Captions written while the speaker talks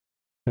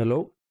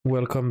Hello,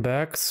 welcome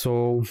back.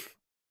 So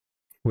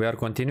we are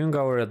continuing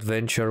our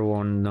adventure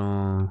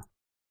on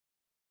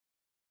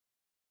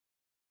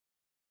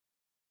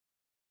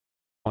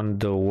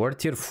the War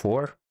Tier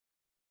 4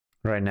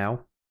 right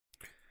now.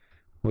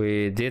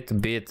 We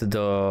did beat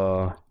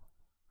the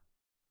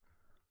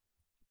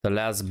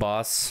last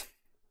boss.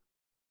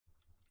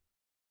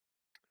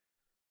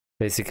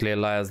 Basically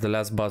Elias, the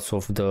last boss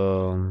of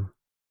the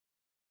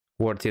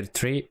War Tier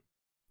 3.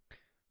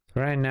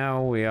 Right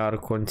now we are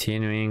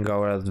continuing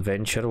our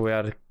adventure. We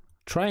are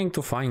trying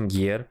to find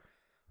gear.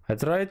 I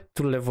tried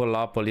to level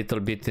up a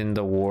little bit in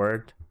the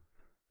world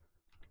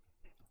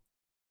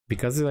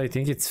because I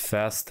think it's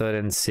faster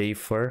and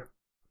safer.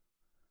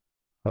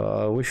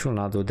 We should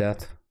not do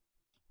that.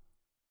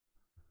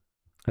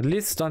 At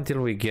least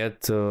until we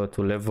get to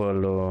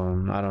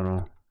level, I don't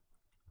know.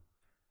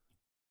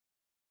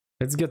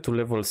 Let's get to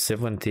level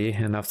 70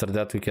 and after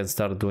that we can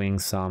start doing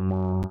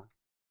some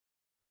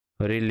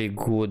really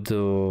good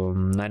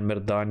nightmare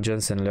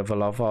dungeons and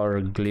level up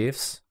our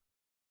glyphs.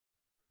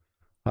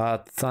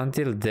 But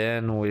until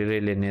then we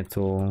really need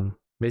to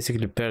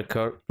basically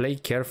play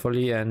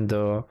carefully and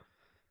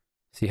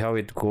see how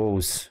it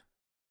goes.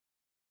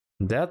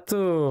 That,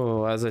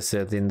 as I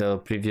said in the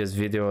previous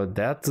video,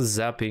 that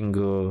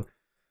zapping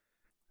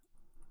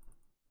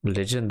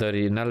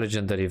not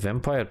legendary,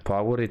 vampire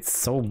power, it's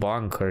so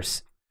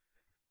bonkers.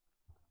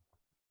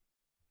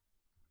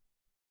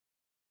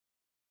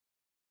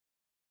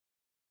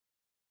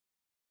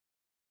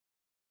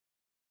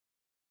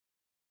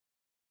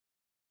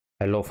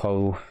 I love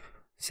how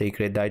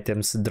sacred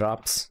items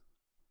drops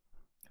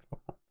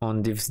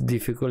on this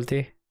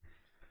difficulty.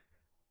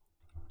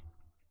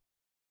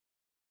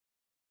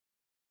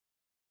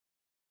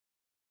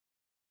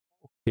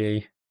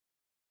 Okay.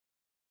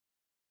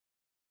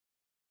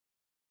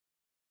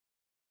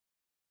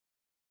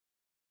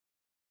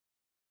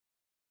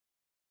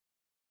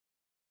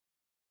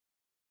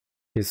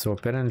 Okay, so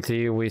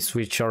apparently we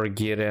switch our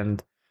gear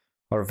and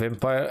our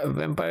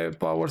vampire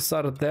powers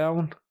are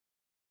down.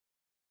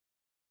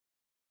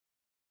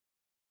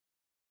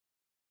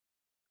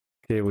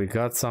 Okay, we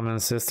got some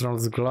ancestral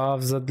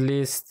gloves at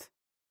least.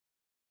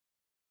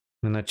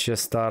 And a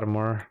chest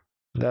armor.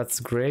 That's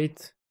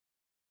great.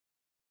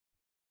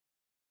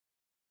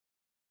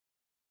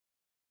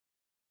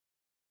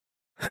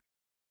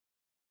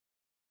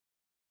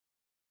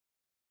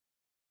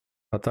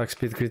 Attack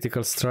speed,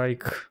 critical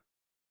strike.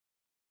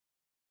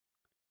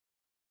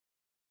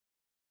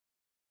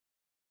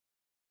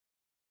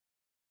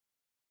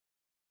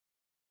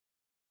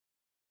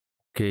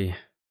 Okay.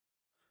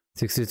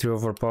 63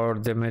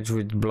 overpowered damage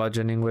with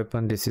bludgeoning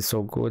weapon. This is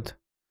so good.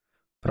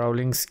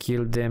 Prowling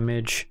skill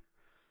damage.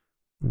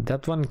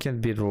 That one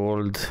can be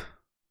rolled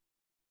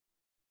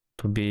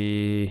to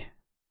be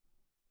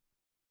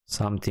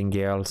something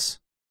else.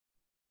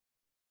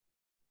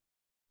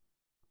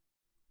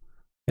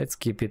 Let's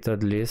keep it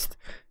at least.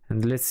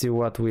 And let's see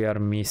what we are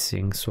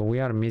missing. So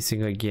we are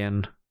missing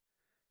again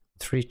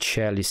 3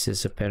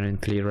 chalices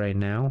apparently right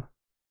now.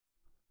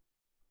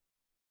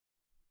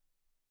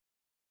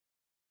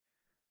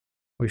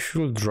 We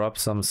should drop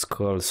some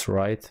skulls,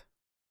 right?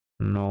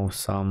 No,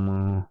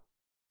 some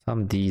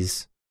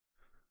these.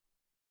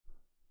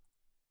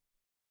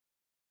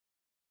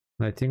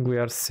 I think we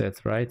are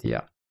set, right?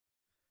 Yeah.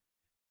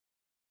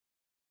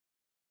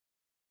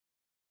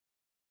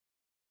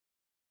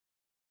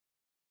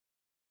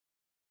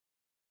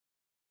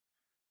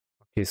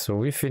 Okay, so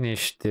we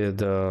finished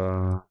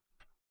the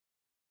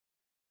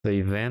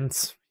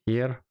events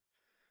here.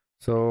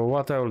 So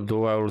what I will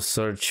do, I will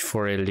search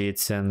for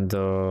elites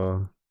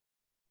and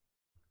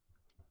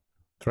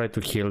try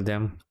to kill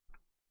them.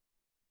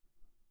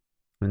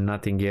 And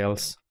nothing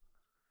else.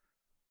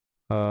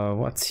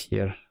 What's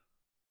here?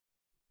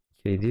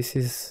 Okay,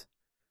 is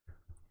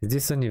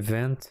this an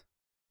event?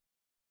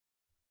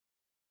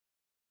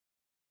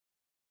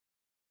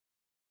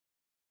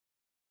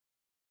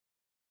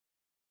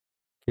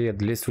 Okay,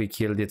 at least we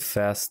killed it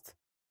fast.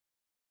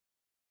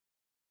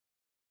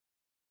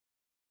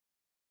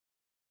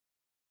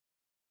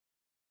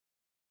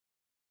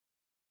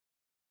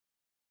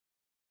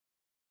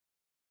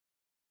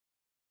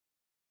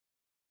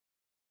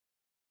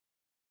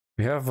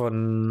 We have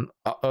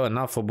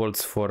enough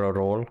bolts for a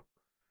roll.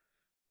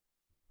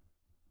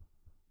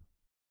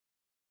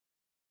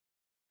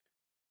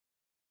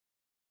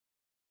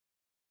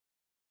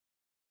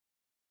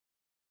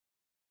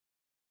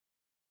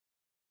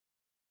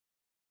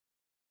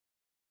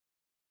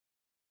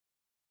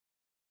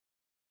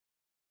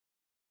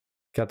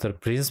 Scatter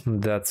prism,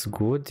 that's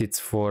good. It's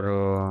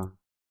for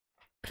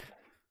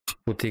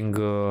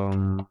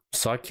putting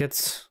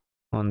sockets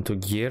onto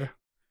gear.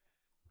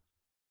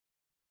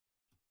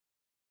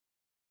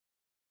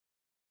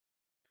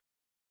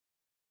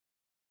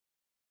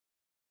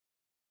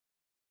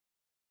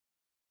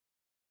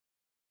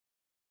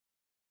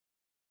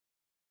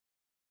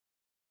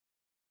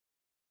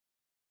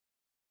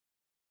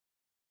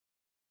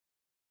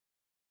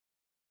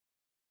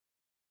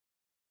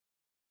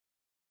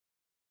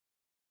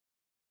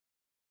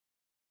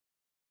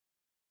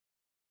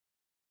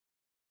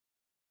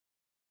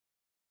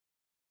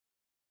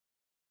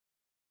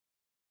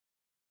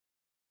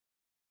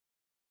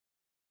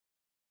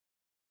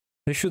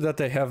 The issue that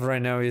I have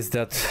right now is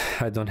that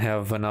I don't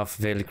have enough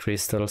veil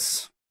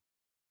crystals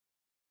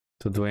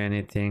to do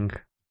anything.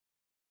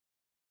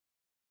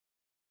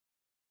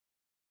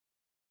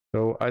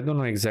 So I don't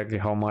know exactly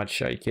how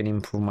much I can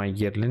improve my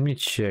gear. Let me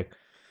check.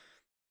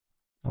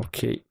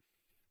 Okay.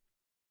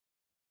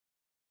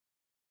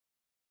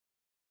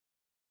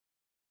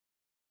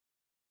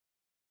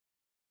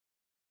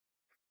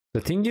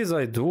 The thing is,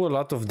 I do a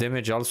lot of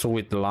damage also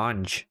with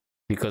lunge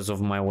because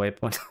of my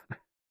weapon.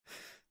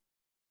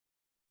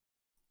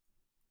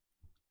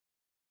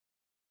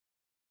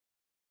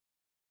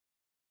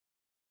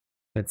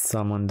 Let's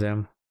summon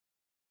them.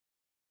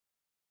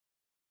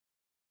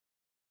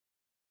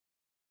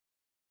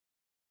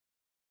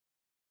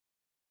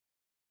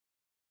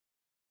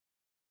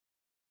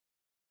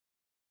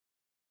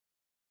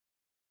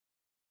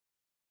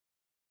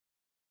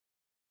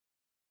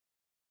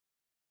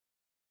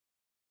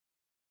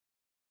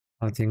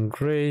 Nothing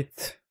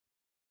great.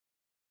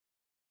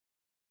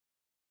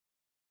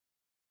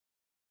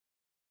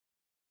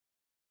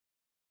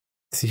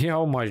 See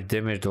how much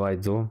damage do I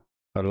do?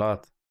 A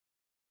lot.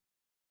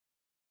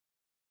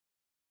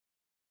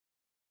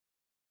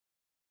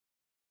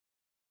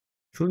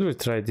 Should we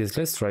try this?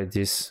 Let's try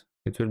this.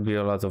 It will be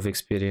a lot of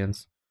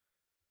experience.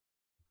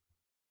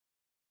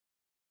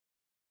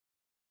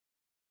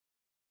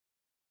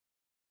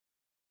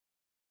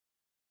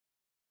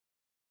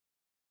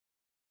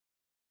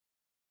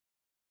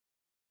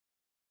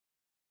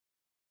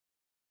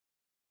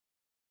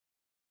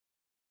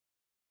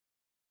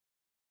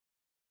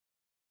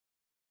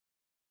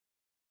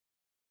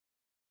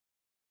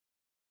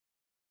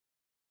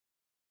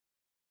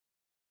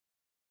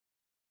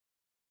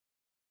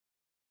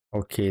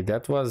 Okay,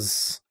 that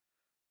was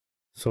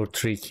so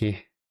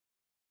tricky.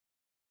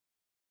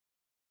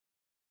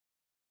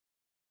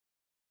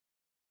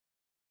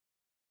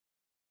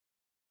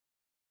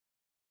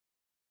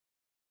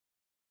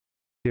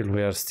 Still,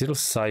 we are still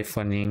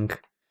siphoning.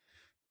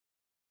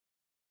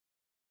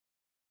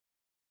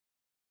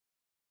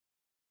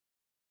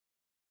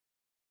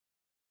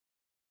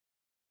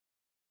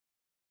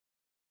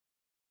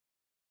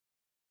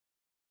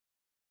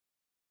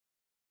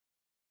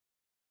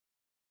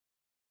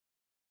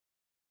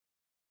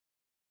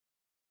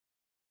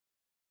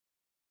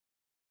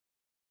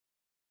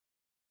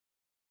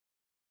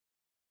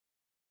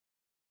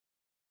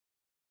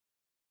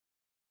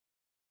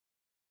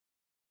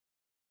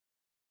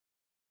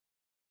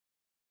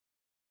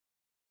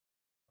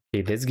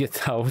 Okay, let's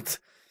get out.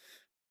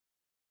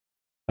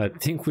 I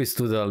think we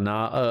stood a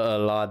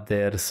lot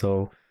there,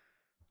 so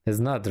let's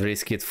not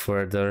risk it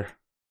further.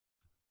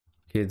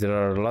 Okay, there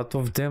are a lot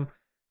of them.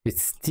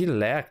 It's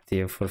still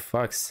active, for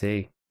fuck's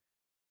sake.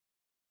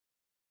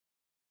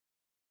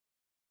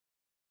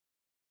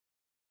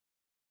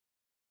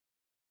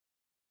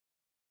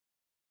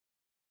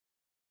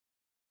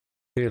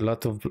 Okay, a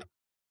lot of...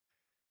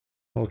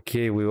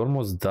 Okay, we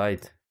almost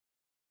died.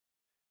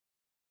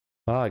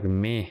 Fuck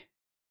me.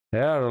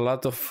 There are a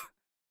lot of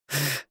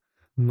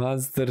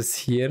monsters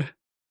here.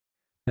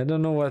 I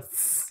don't know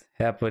what's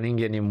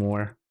happening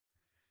anymore.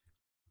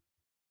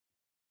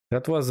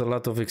 That was a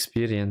lot of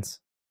experience.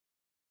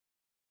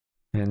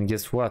 And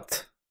guess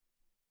what?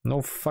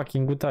 No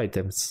fucking good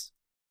items.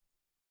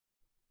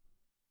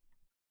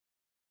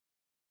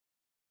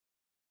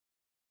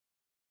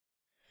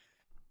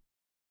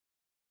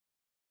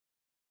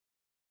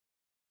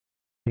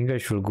 I think I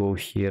should go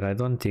here. I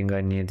don't think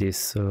I need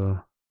this.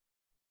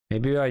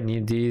 Maybe I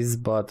need this,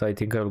 but I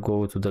think I'll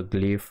go to the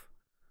glyph.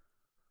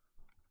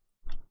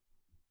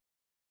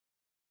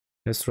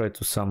 Let's try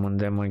to summon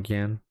them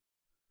again.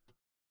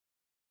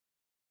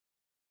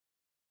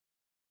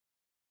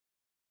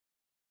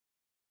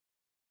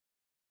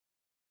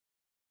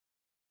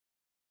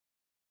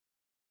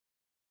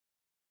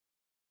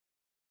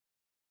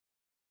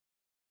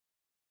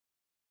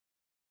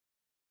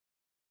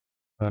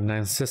 An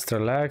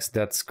ancestral axe,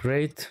 that's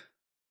great.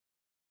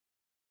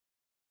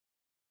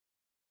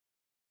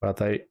 But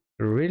I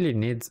really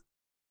need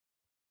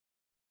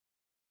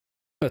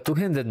a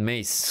two-handed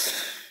mace.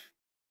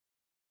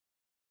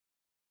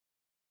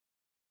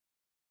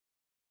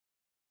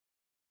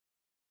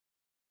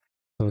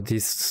 So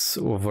this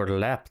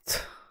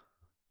overlapped.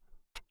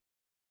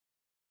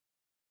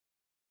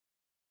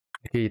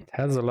 Okay, it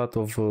has a lot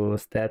of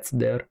stats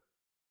there.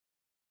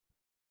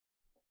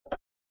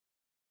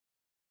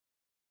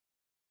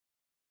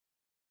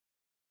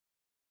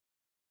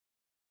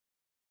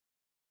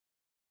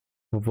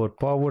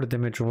 Overpower,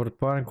 damage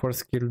overpower, core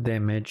skill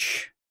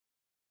damage.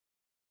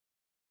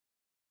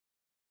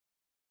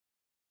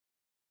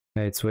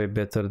 Yeah, it's way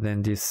better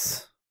than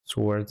this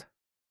sword.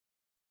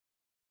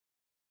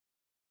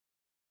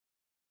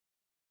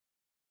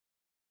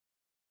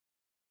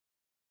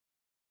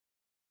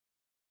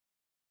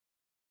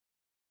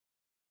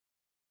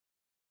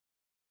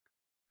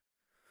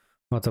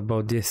 What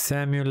about this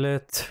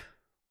amulet?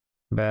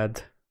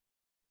 Bad.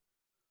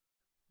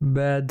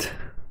 Bad.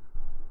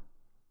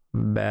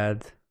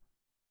 Bad.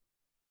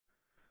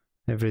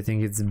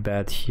 Everything is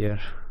bad here.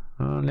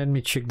 Let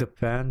me check the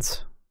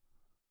pants.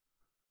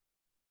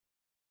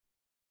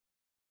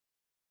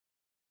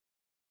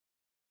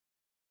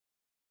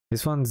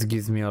 This one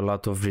gives me a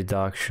lot of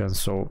reduction,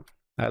 so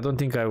I don't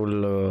think I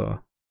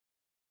will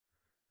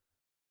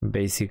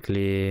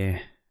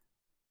basically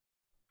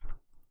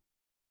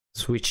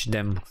switch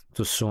them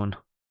too soon.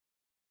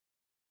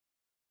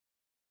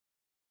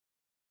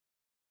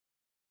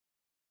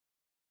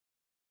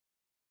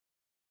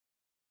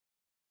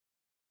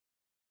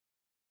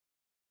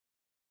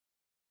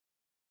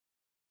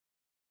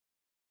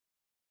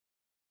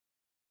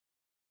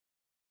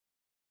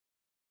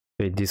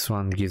 Okay, this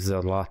one gives a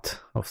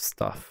lot of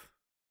stuff.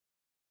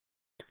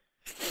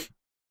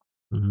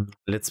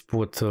 Let's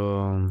put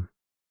an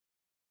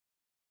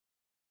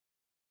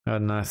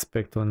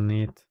aspect on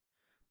it,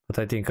 but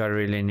I think I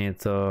really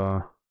need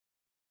let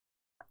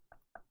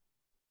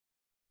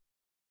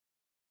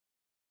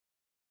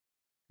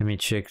me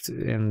check,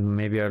 and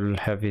maybe I'll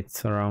have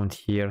it around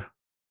here.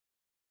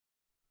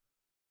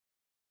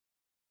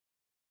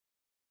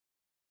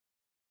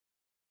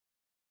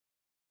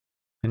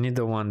 I need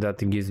the one that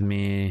gives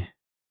me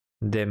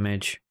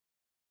damage.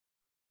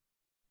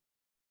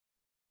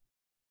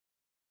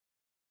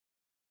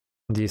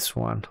 This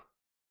one,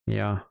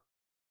 yeah.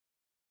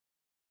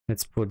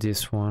 Let's put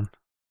this one.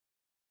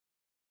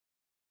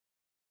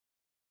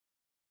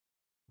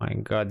 My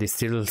god, this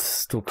still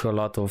took a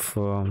lot of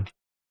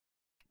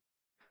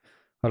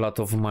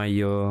my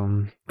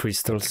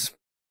crystals.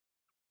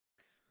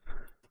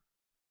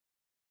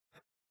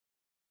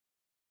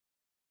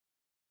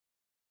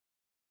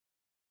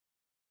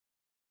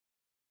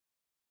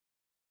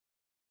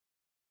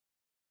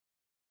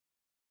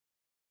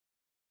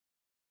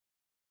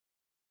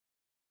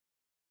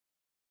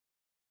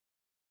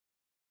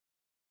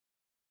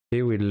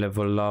 Okay, we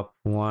level up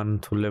 1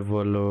 to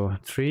level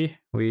 3.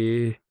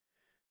 We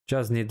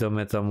just need the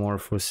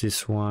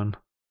metamorphosis one.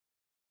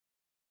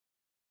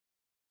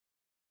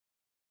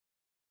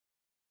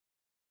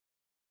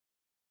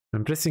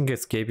 I'm pressing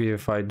escape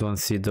if I don't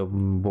see the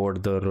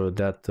border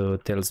that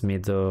tells me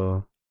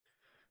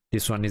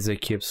this one is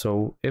equipped.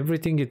 So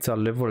everything is a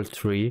level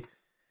 3.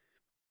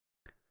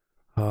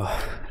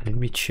 Let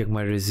me check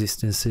my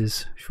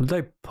resistances. Should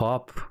I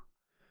pop?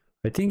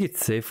 I think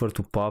it's safer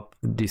to pop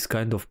this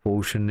kind of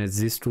potion as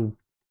this to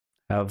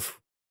have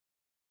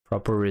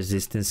proper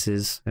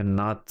resistances and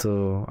not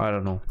I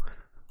don't know,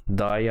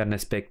 die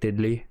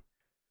unexpectedly.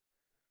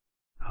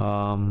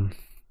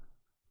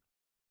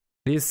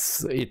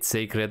 This it's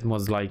sacred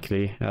most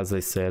likely, as I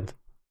said.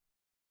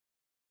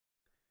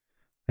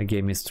 The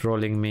game is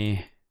trolling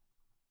me.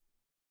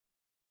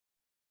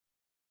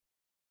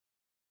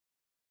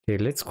 Okay,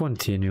 let's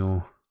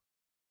continue.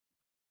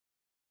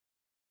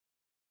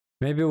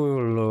 Maybe we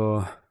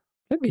will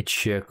let me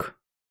check.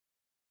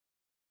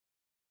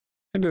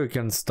 Maybe we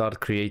can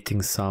start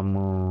creating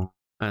some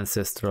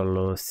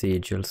ancestral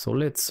sigil. So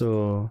let's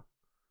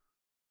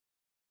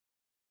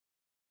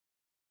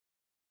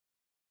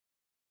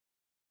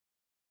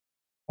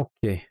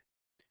okay,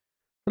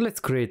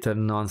 let's create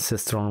an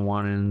ancestral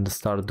one and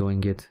start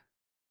doing it.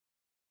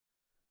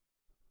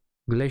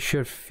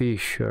 Glacier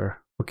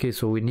Fisher. Okay,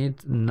 so we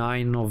need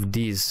 9 of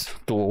these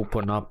to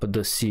open up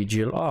the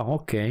sigil. Oh,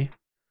 okay.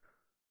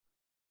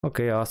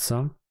 Okay,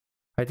 awesome.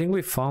 I think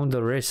we found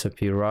the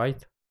recipe,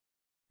 right?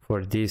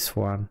 For this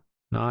one.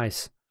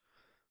 Nice.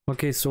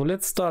 Okay, so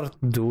let's start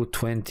do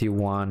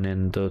 21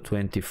 and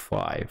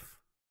 25.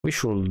 We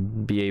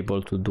should be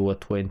able to do a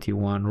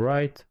 21,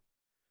 right?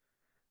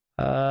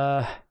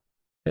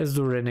 Let's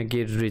do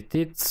Renegade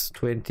Retreats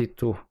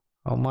 22.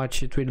 How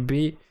much it will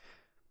be?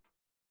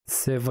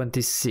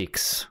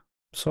 76.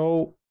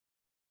 So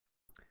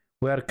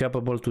we are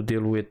capable to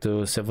deal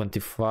with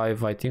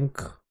 75. I think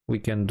we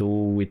can do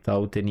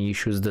without any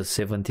issues the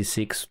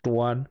 76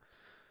 one.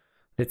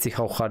 Let's see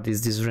how hard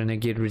is this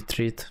Renegade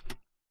Retreat.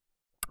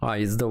 Ah,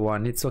 it's the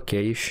one. It's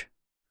okay-ish.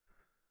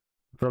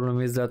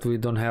 Problem is that we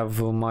don't have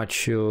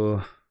much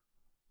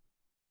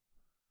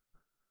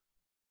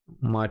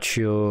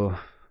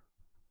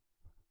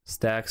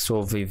stacks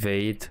of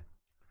evade.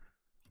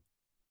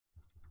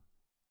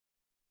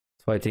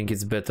 So I think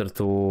it's better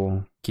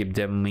to keep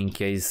them in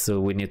case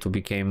we need to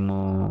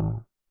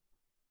become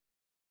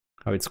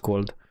how it's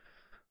called,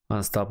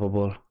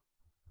 unstoppable,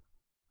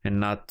 and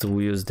not to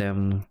use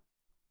them.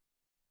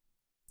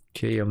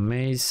 Okay, a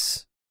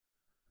mace.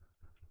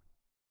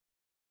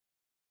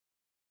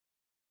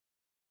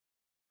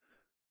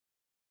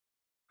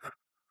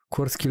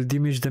 Core skill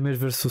damage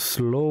versus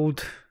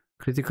load.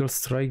 Critical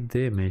strike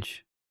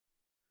damage.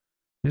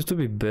 Needs to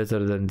be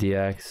better than the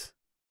axe.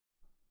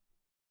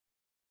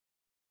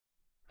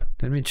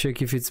 Let me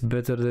check if it's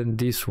better than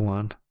this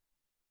one.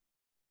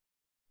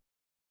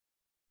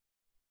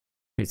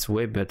 It's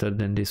way better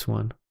than this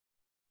one.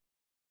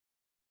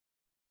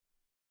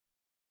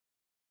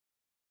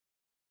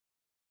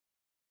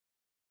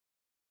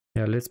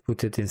 Yeah, let's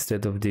put it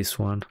instead of this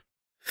one.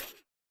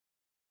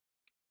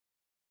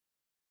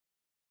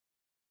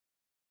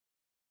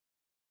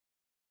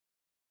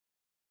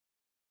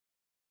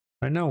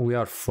 Right now we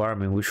are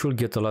farming. We should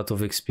get a lot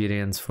of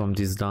experience from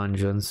these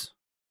dungeons.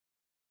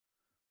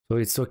 So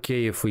it's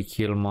okay if we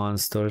kill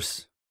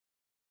monsters.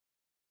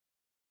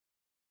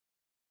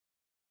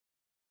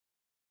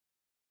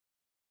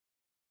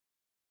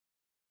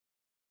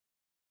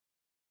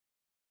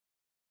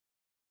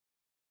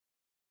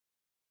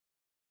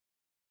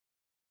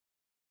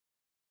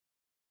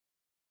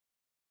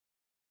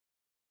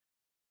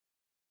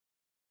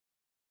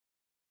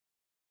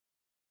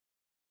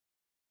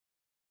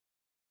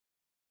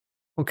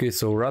 Okay,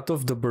 so Wrath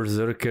of the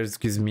Berserkers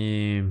gives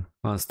me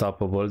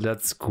Unstoppable.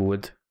 That's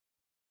good.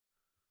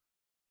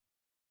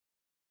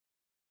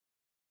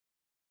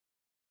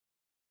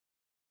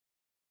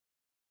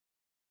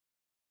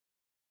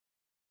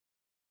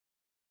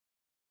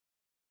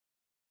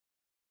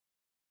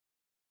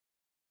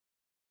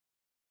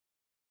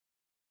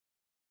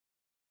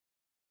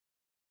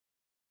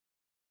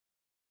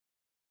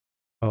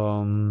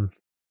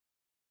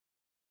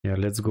 Yeah,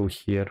 let's go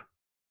here.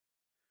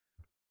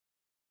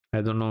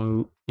 I don't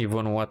know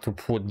even what to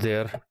put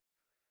there.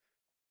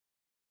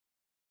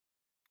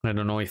 I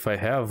don't know if I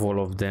have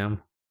all of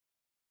them.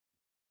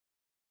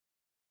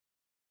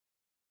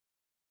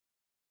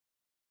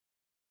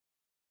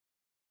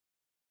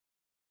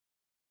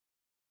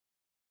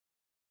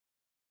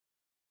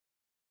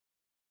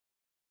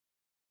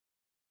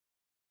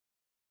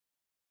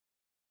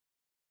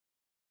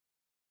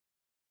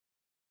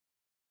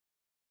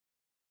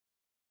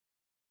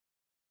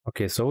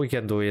 Okay, so we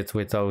can do it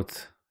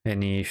without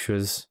any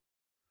issues.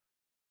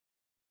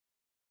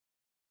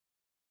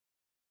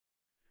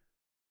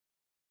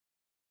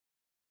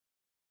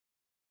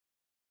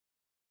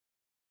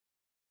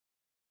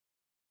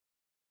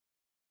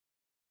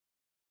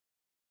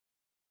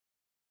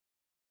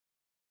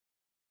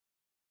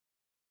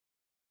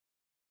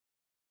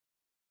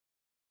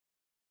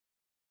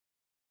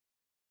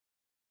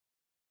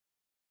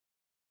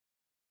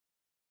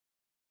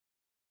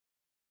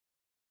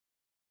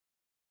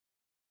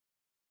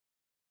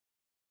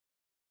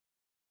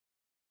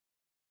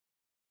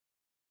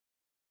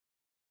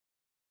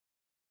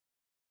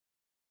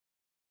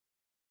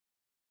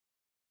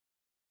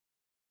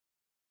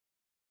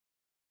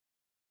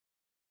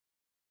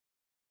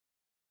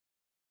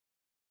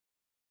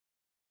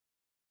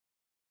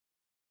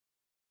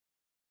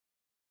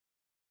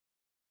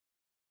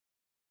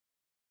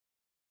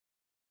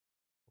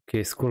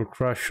 Okay, Skull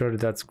Crusher,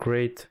 that's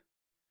great.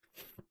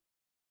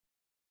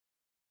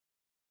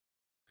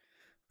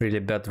 Really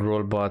bad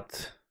roll,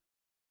 but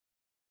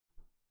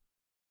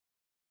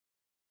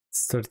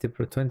it's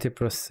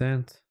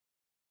 20%.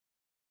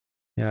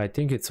 Yeah, I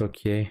think it's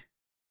okay.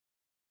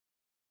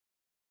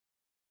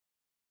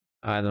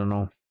 I don't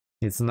know.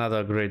 It's not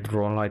a great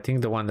roll. I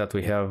think the one that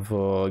we have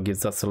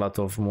gives us a lot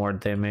of more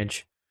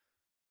damage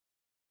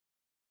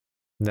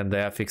than the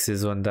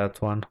affixes on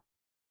that one.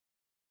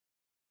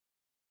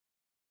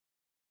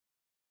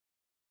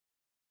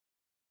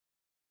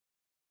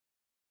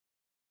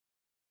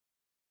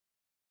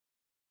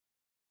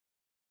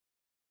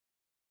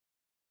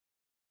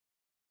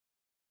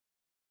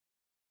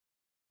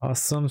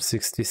 Awesome,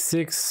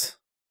 66.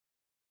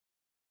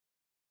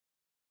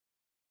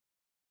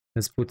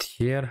 Let's put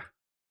here.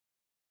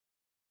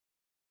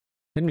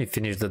 Let me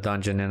finish the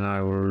dungeon and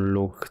I will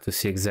look to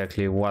see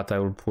exactly what I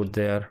will put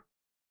there.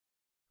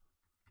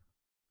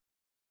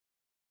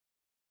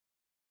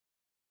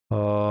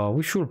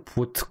 We should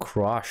put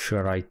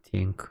Crusher, I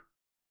think.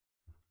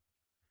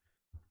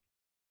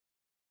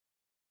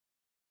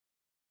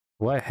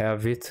 Do I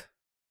have it?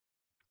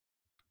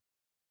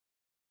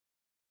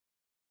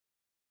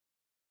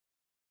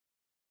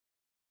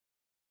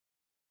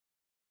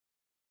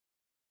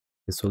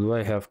 So do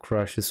I have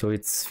Crusher? So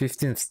it's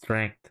 15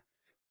 strength.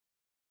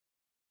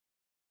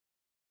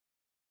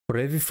 For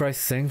every 5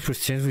 strength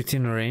exchange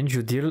within range,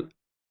 you deal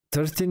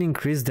 13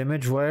 increased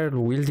damage while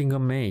wielding a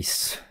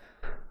mace.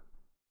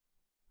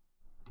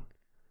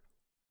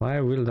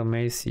 While wield a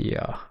mace,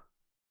 yeah.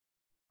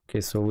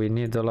 Okay, so we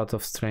need a lot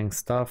of strength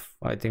stuff.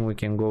 I think we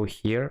can go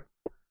here.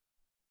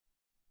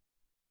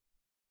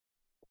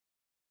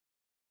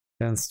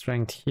 10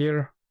 strength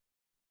here.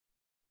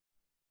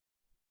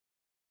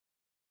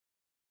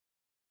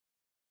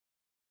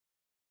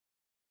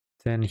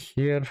 10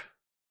 here.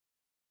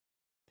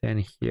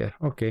 10 here.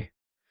 Okay.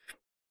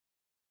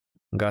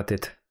 Got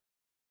it.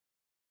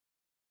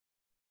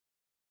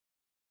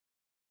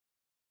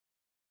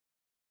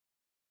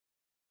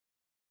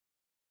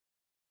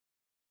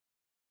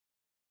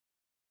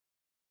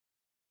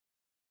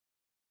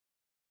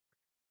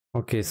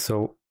 Okay,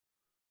 so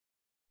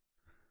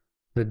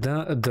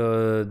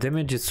the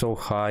damage is so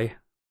high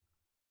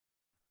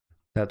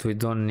that we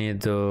don't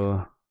need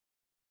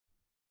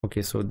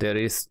okay, so there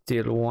is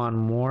still one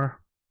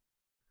more.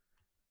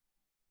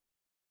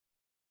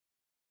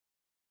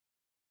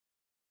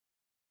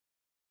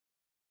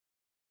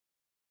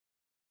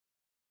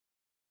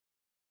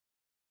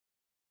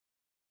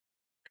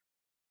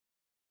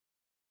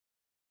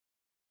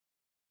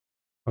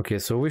 Okay,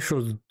 so we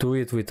should do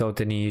it without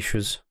any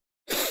issues.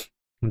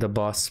 The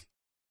boss.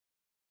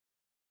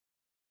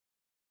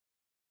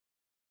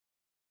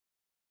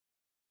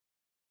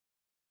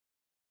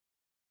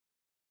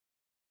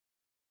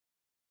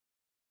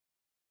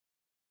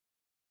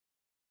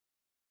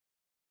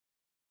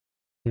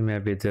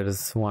 Maybe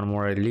there's one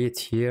more elite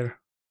here.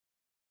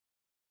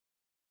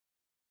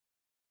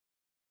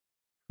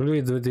 Will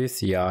we do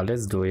this? Yeah,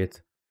 let's do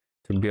it.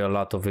 It will be a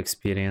lot of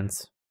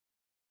experience.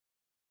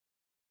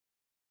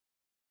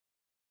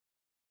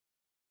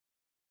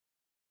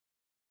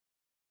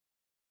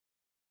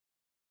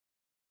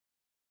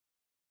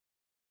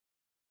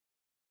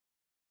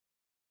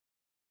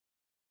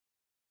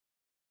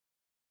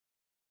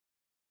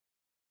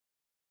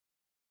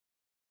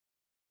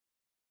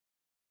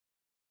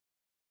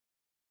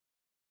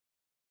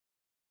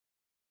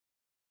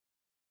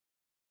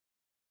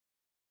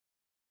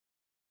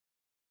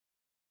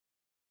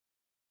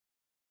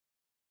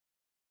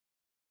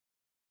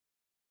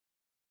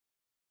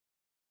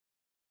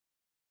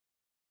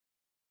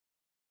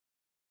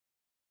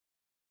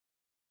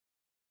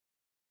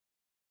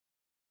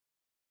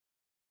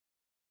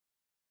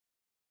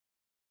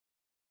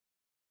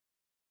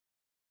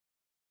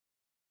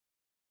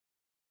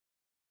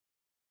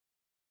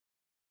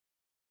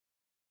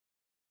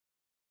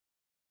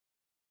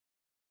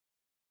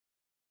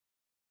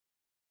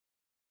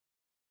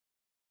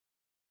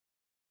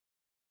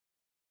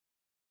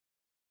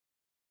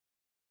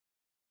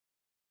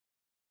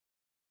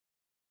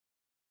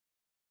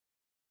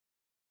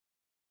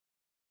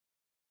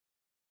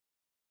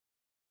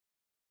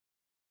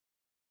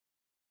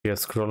 Yeah,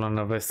 scroll on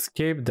of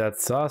escape,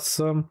 that's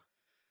awesome.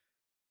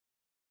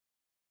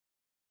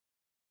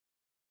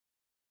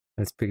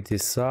 Let's pick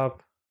this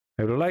up.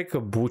 I would like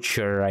a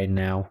butcher right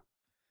now.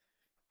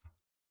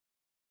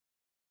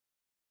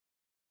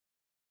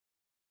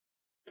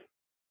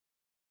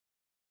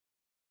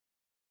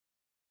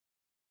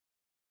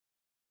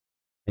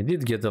 I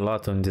did get a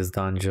lot on this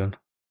dungeon.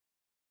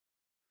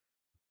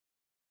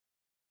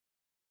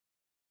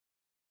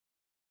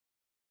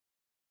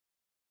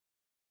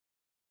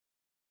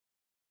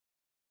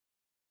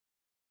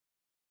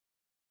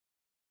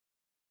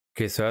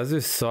 Okay, so as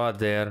you saw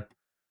there,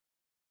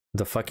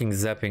 the fucking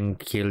zapping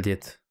killed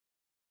it.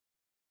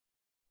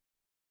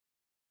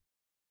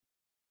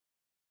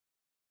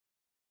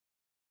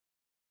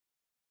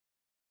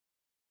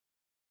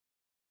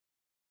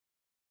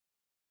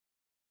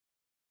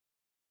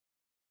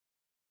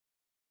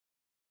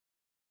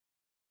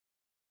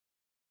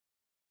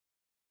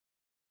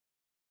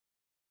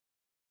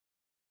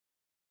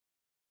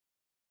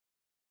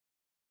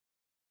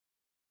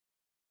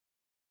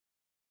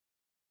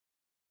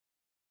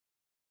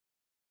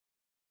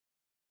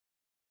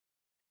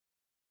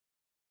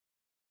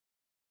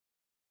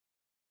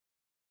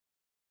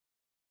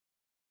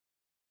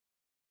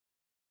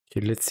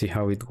 Okay, let's see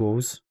how it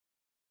goes.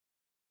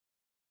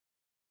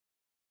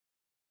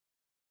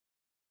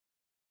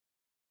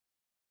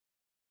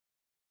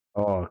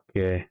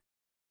 Okay.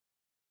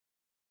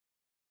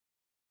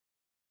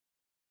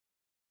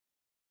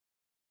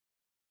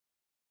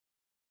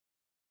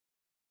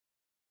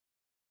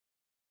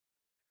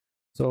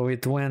 So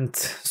it went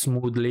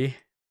smoothly.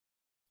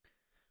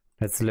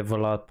 Let's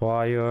level up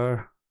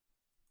fire.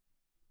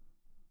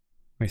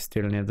 We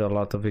still need a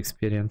lot of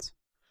experience.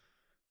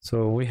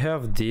 So we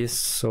have this.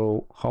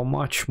 So how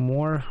much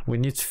more? We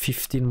need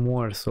 15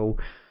 more. So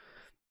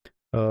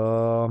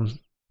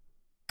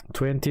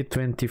 20,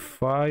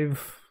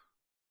 25.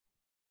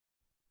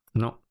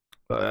 No.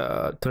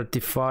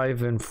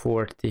 35 and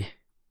 40.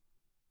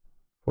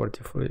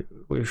 40.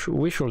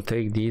 We should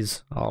take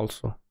these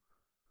also.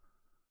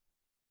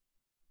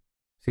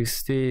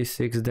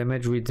 66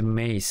 damage with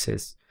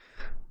maces.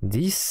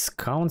 This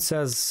counts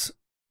as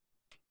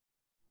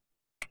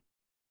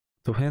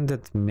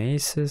two-handed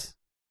maces.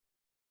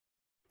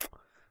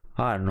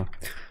 I don't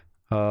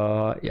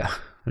know. Yeah,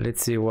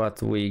 let's see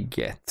what we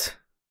get.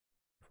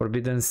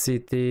 Forbidden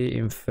City,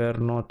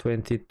 Inferno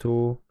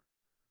 22.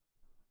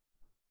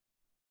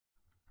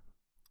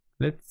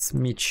 Let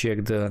me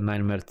check the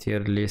Nightmare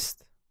tier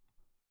list.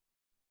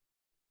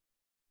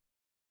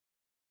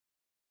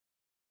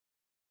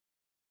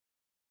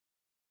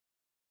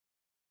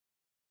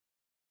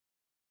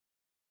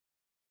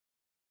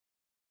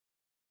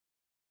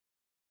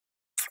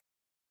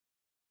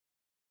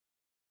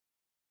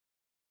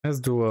 Let's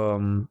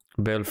do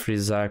Belfry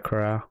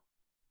Zakra.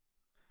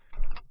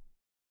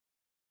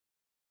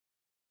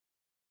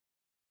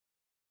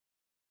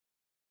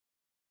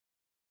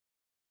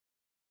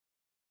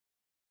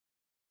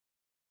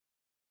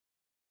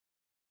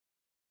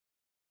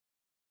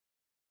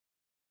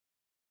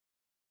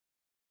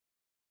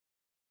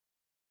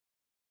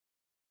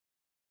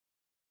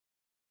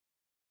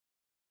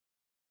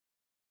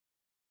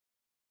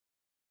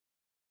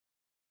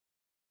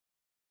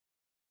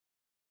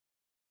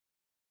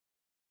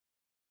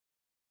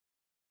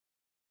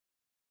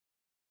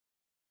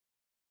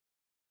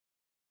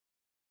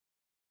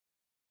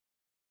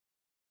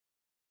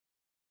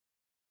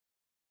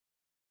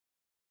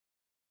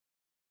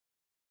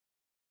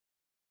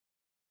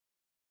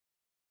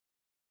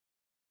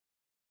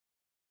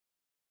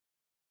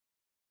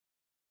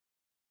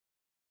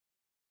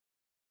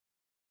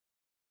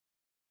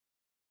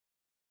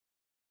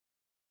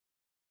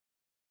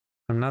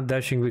 I'm not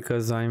dashing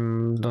because I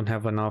don't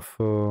have enough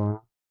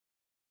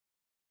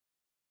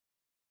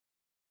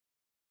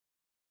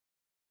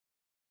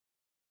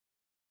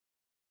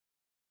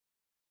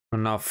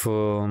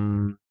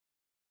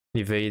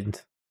evade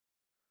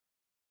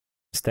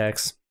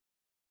stacks.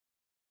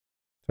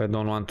 I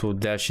don't want to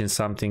dash in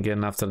something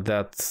and after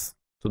that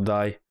to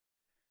die.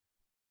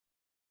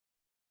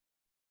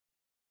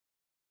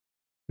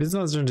 This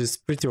dungeon is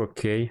pretty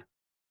okay.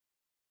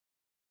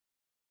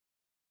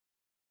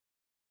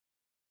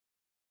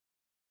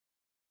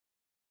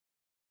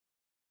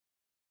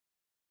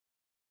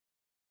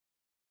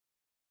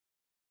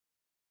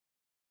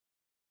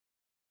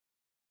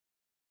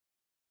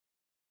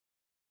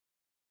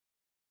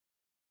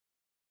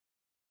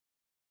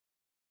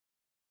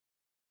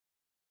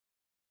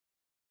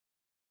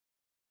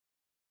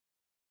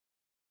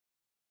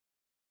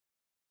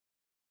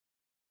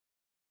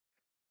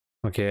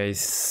 Okay, I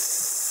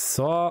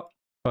saw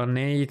an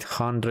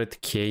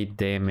 800k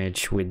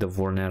damage with the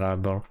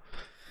vulnerable.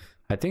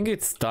 I think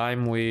it's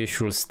time we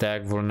should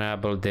stack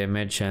vulnerable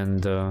damage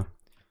and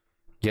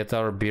get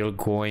our build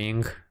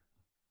going.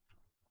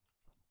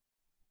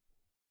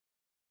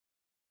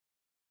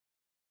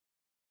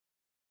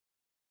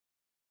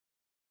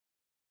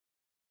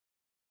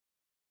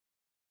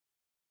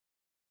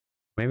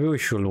 Maybe we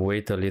should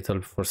wait a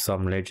little for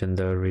some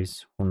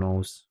legendaries, who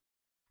knows.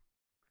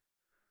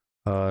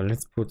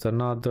 Let's put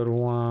another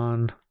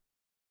one.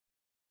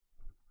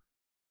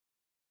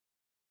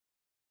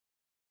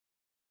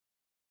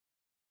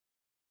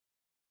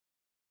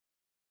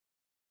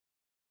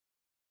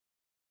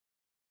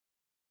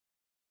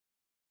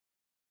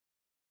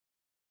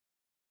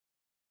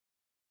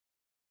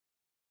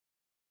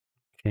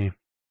 Okay.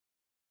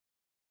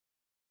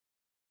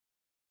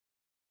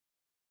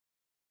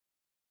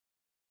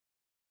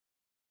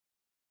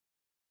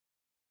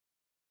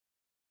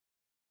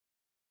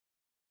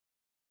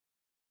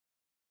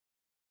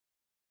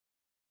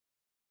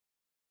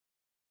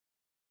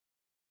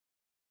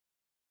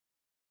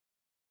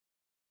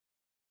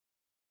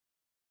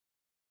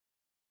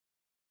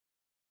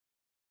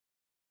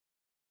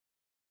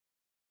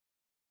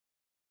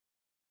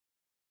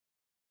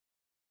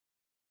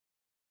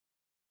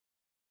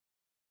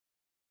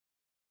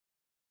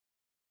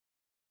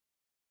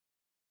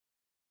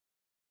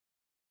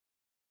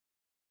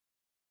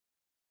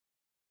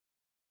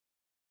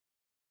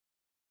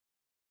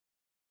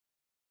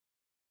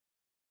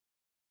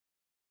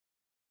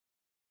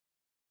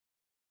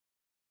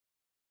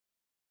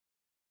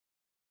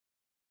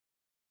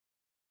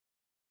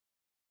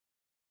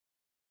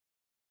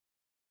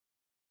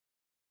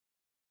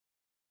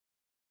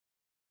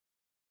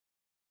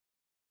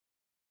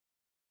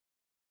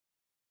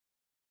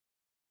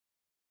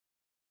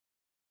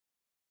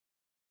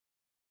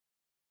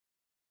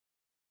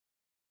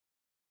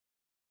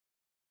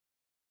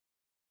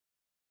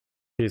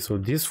 Okay, so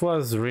this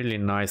was really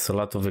nice, a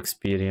lot of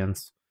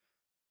experience.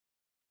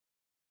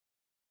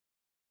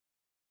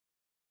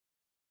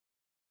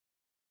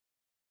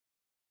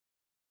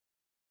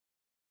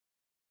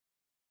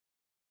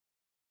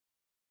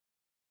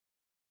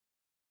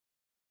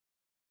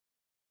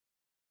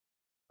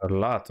 A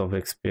lot of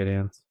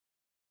experience.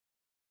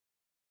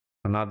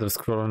 Another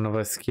scroll of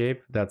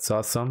escape, that's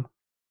awesome.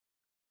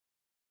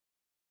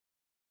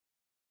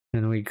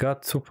 And we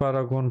got 2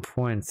 Paragon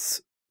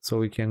points. So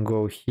we can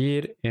go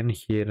here and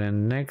here.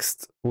 And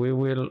next we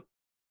will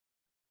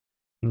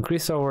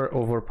increase our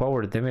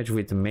overpower damage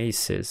with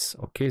maces.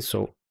 Okay,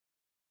 so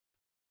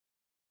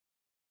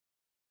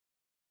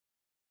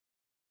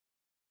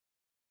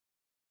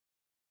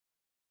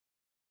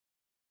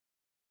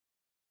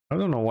I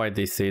don't know why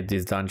they say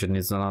this dungeon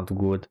is not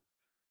good.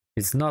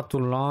 It's not too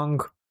long.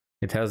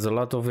 It has a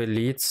lot of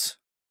elites.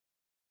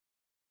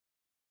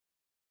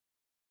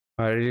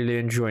 I really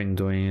enjoy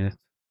doing it.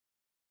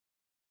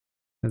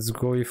 Let's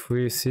go. If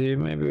we see,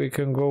 maybe we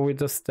can go with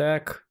the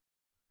stack.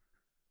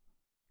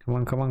 Come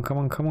on, come on, come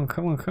on, come on,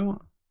 come on, come on.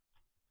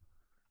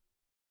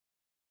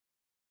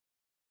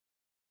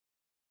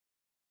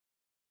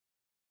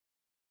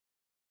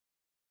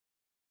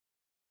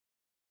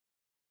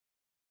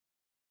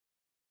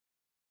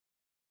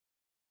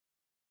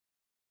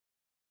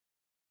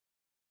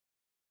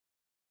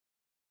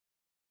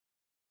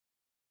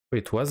 Wait,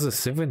 it was a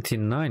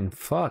 79.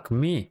 Fuck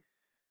me.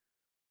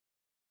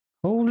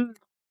 Holy.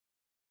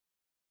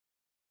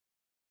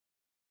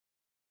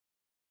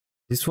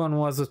 This one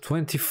was a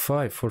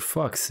 25, for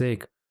fuck's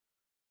sake.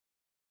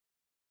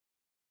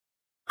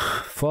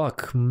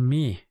 Fuck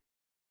me.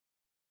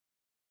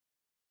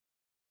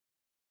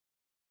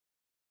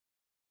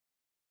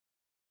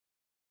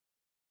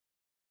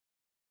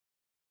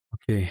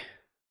 Okay,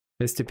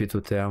 let's tip it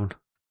to town.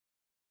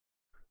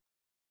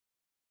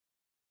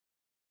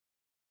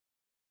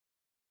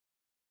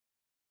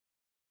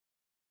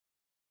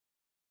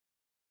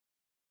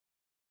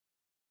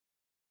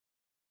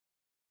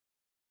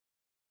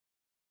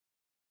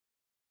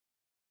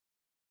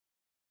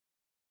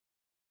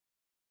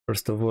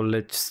 First of all,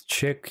 let's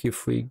check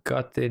if we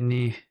got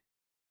any.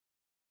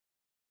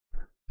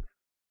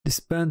 These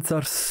pants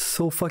are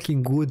so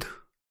fucking good.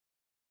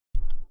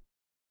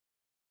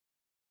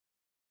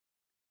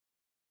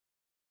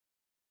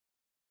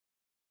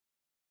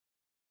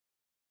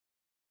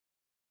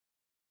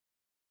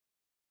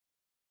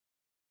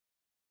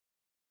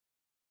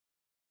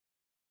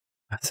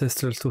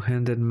 Ancestral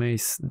two-handed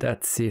mace,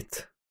 that's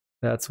it.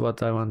 That's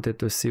what I wanted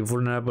to see.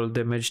 Vulnerable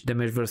damage,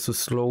 damage versus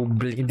slow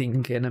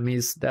bleeding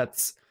enemies,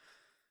 that's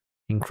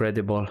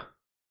incredible.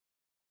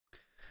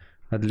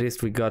 At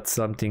least we got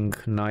something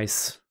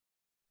nice.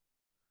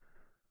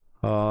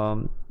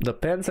 The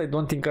pants, I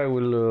don't think I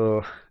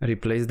will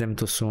replace them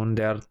too soon.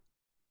 They are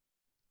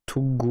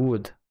too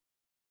good,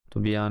 to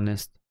be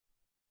honest.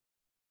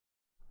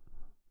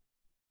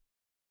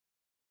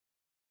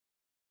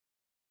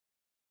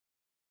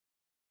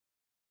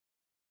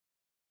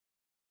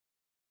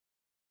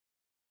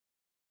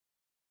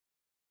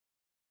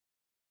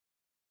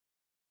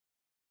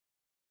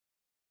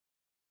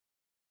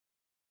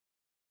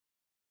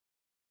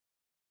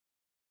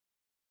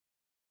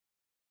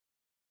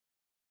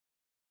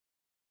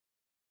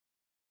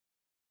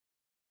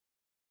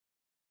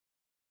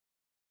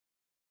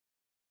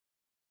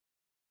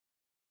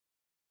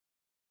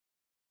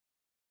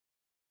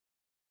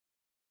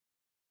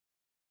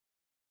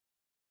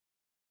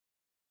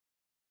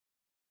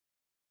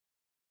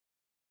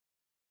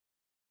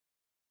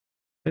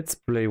 Let's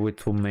play with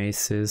 2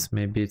 maces,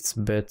 maybe it's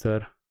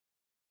better.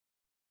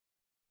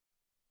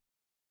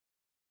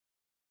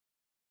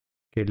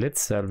 Okay,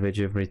 let's salvage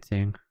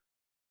everything.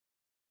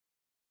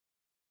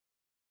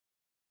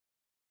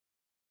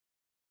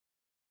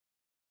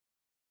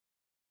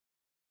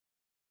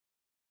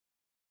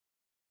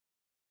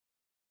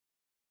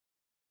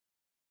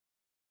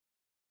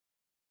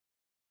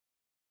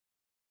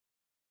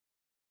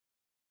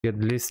 At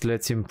least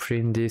let's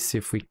imprint this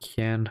if we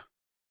can.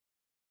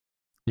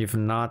 If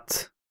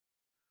not,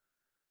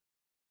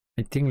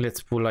 I think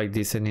let's put like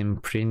this and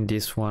imprint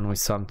this one with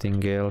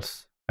something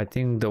else. I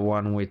think the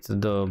one with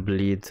the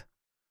bleed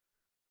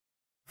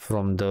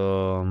from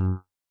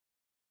the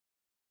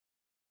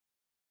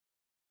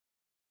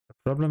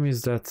problem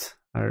is that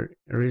I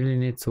really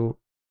need to.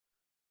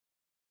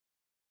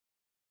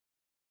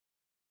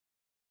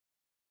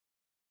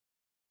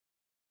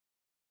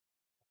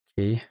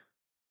 Okay.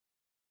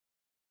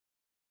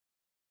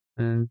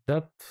 And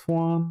that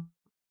one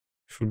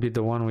should be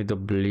the one with the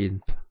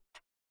bleed.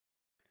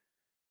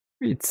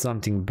 It's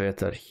something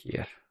better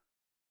here.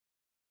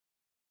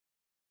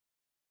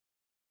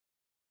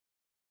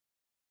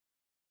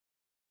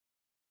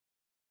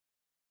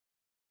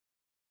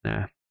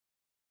 Nah.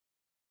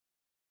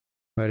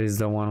 Where is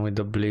the one with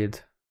the bleed?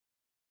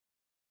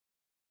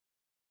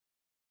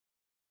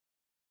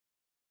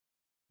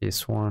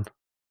 This one.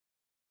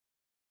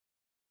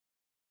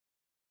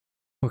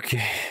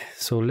 Okay,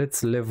 so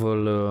let's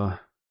level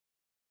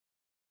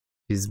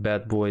these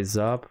bad boys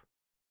up.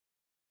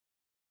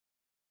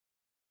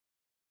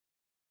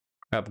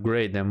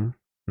 Upgrade them,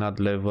 not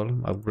level,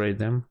 upgrade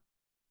them.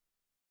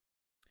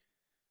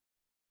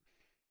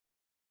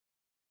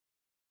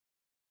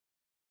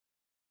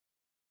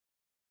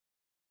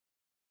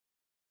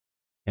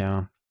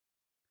 Yeah.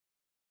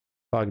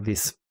 Fuck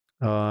this.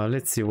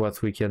 Let's see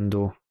what we can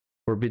do.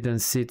 Forbidden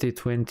City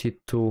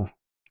 22.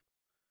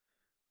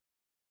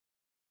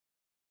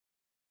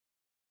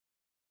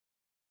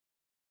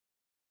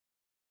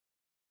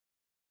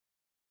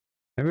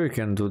 Maybe we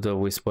can do the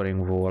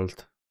Whispering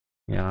Vault.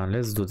 Yeah,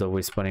 let's do the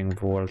Whispering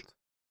Vault.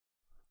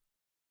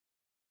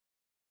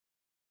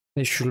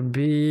 It should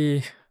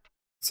be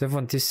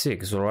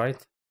 76, right?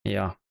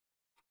 Yeah.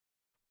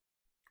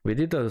 We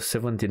did a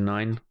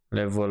 79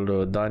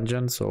 level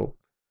dungeon, so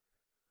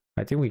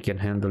I think we can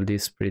handle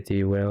this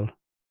pretty well.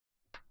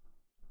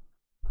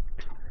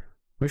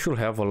 We should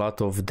have a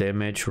lot of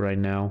damage right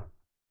now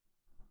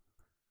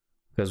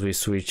because we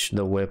switched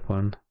the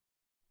weapon.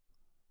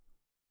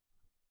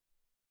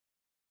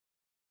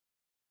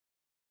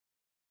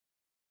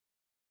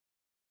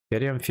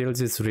 Carrion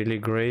Fields is really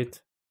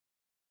great.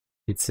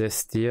 It's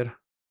S tier.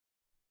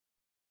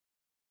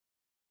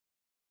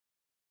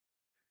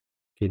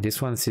 Okay,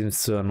 this one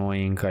seems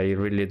annoying. I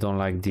really don't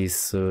like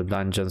these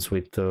dungeons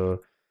with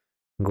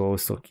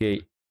ghosts.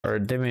 Okay, our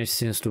damage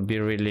seems to be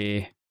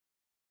really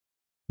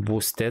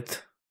boosted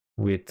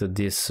with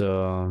this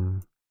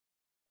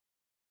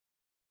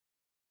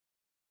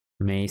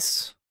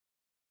mace.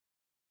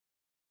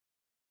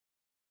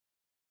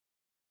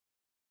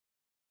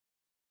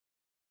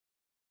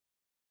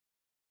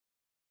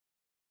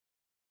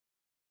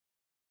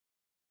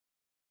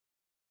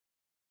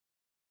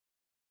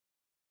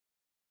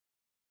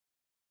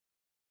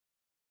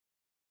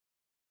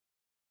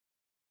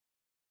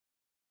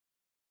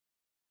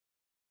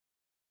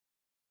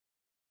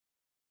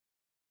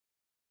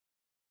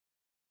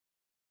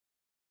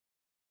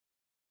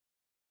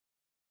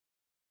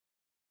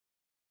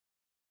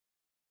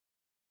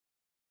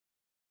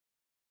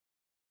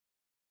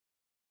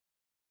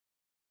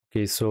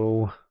 Okay,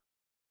 so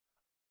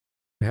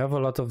we have a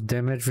lot of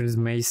damage with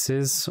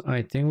maces.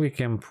 I think we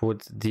can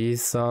put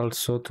this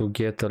also to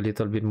get a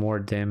little bit more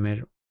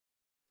damage.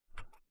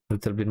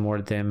 Little bit more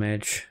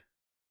damage.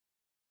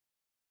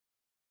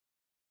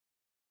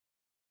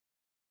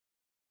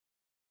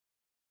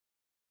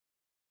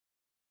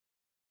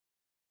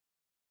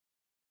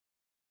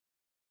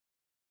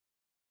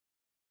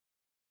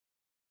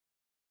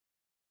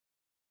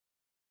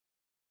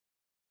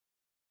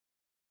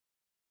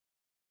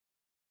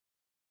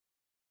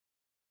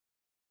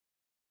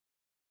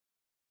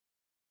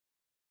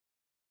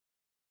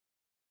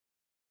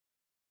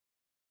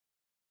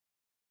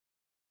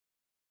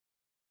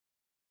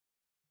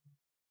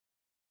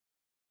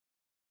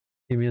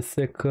 Give me a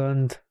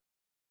second.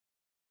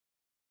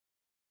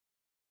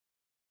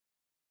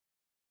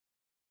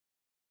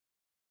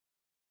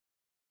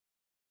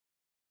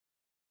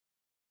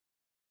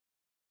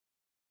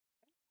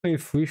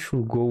 If we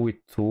should go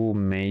with two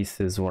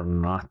maces or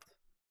not.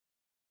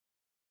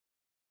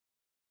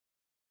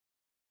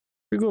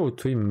 If we go with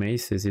two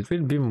maces, it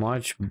will be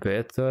much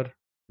better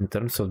in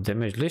terms of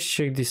damage. Let's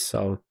check this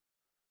out.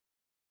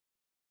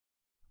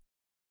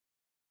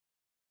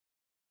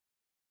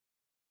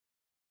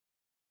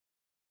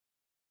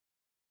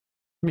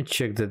 Let me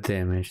check the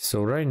damage.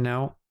 So right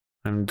now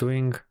I'm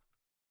doing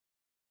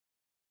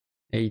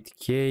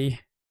 8k,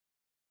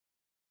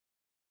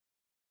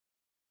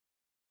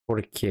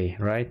 4k,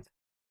 right?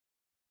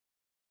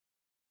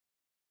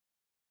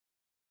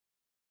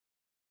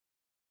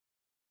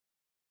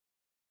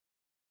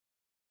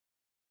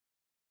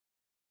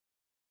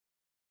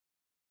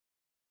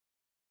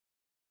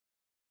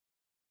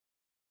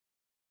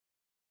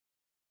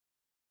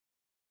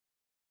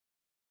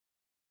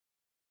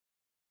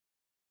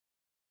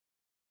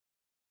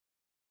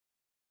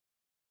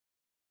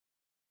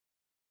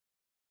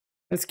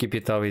 Let's keep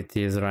it how it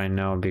is right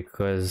now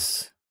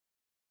because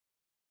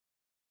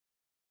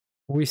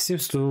we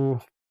seems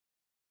to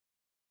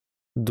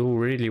do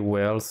really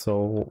well,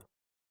 so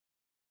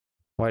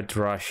why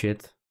rush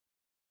it?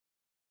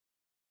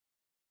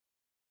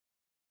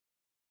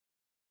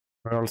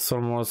 We're also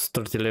almost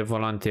 30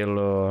 level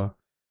until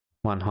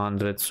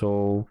 100,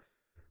 so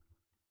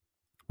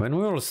when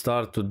we will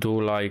start to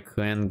do like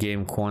end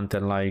game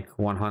content like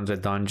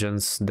 100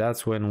 dungeons,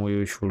 that's when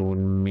we should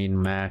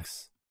min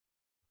max.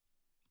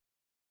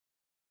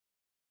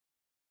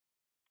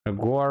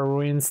 Goa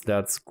ruins,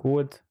 that's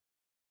good.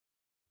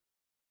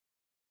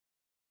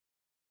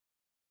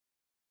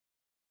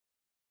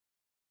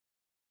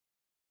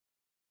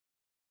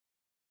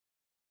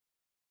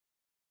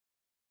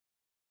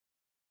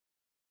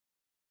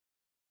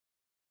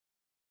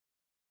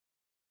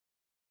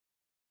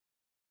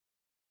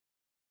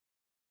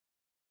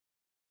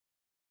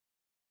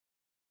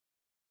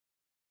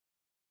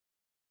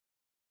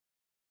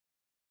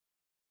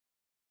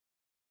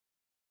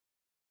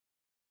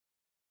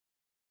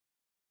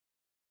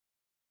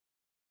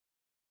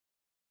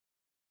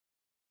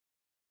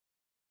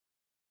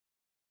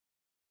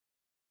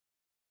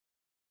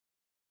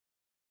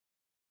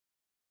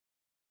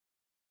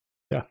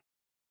 Yeah.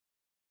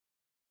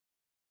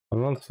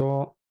 And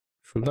also,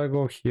 should I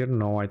go here?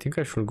 No, I think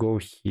I should go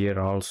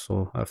here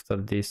also after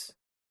this.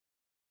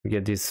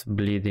 Get this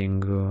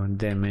bleeding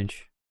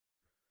damage.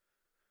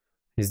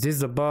 Is this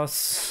the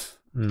boss?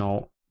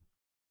 No.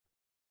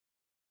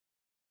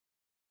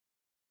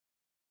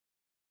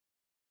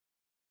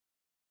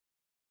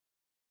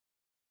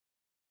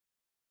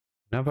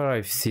 Whenever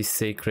I see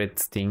sacred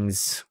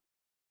things,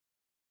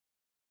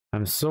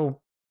 I'm so...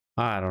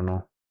 I don't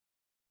know.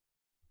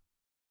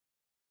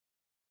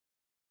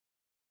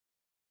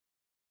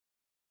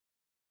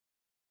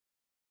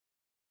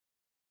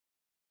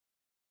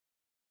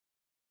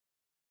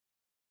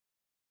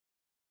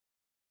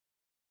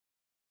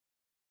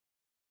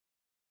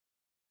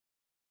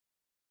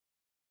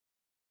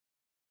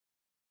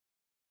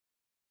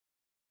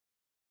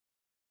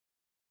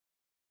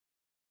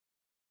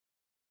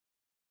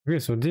 Okay,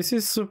 so this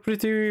is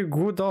pretty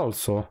good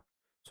also.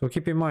 So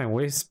keep in mind,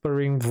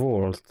 Whispering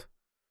Vault.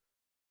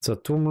 It's a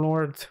Tomb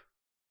Lord.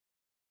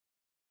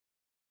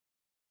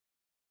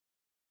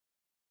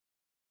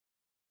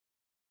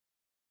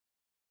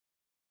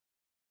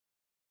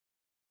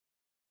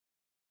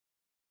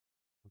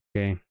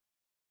 Okay.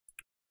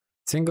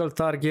 Single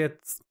target,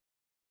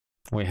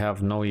 we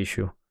have no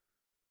issue.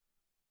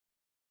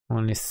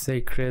 Only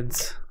sacred.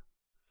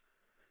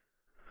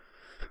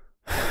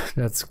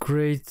 That's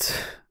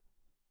great.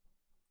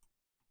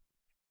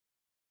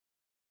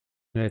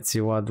 Let's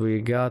see what we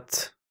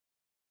got.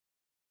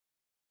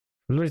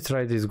 Let's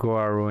try these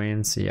Goa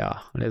ruins.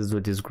 Yeah, let's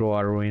do these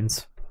Goa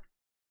ruins.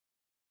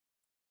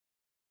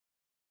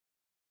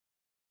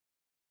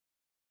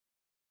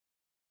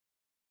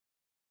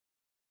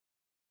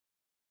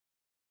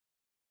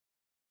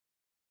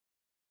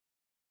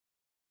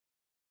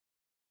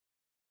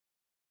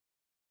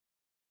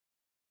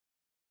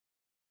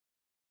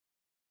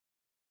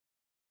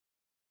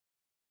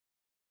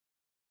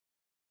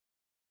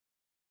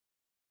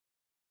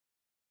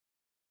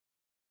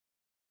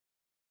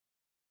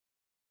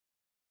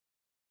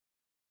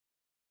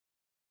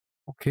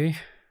 Okay,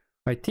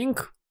 I think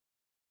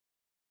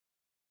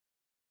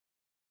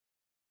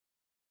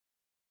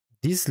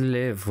this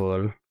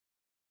level,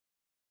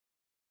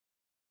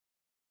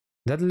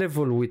 that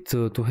level with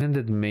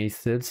two-handed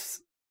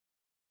maces,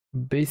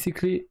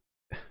 basically,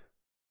 I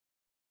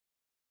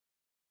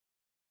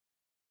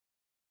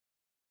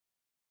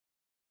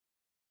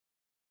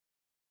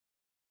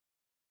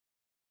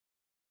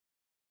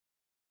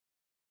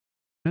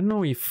don't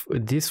know if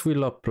this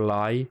will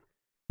apply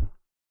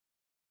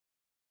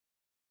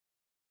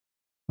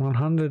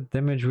 100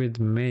 damage with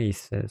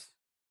maces.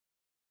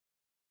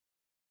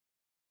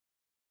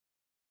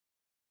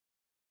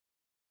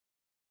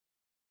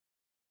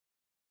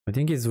 I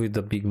think it's with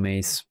the big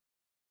mace.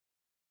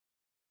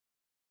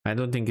 I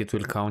don't think it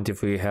will count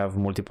if we have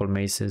multiple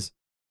maces.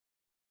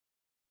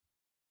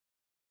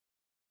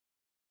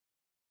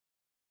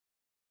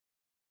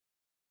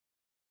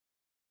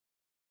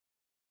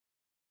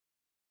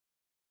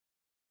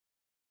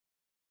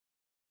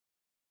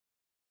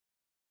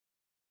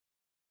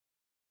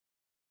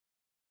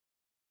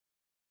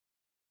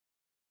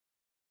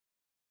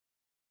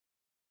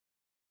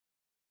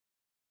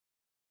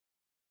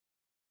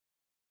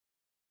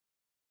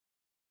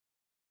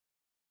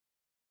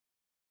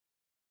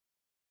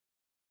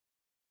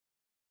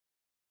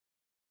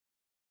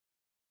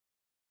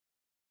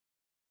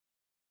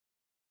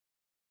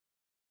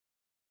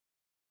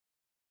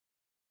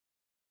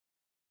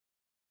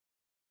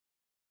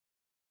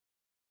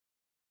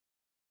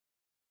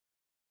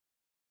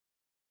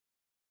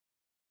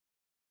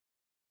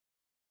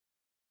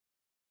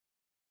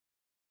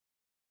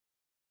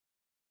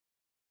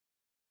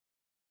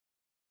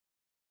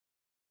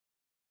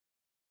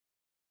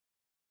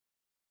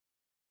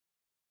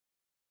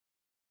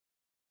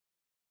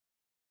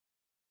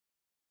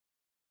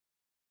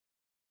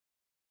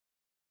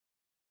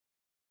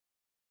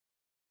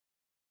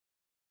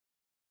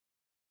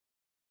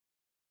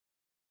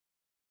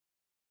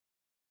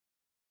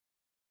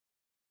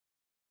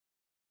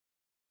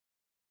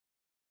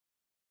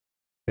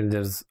 And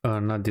there's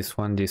not this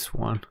one, this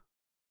one.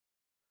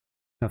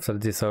 After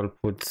this I'll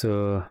put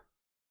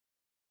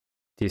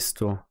these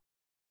two.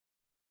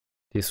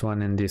 This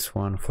one and this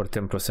one for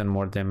 10%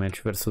 more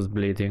damage versus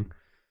bleeding.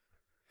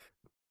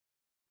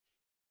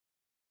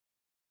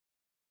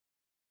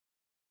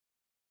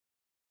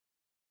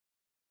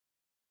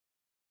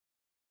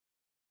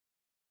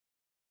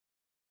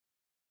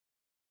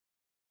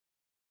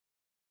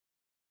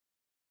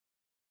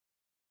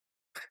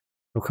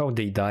 Look how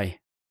they die.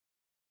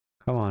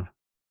 Come on.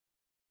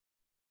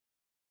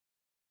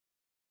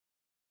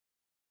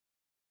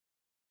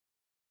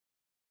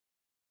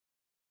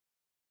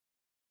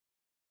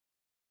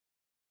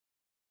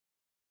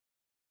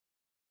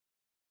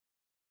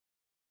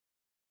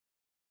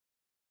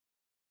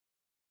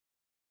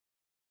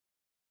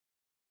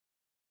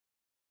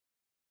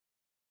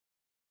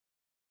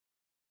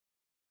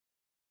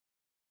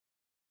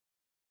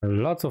 A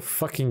lot of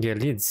fucking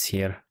elites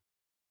here.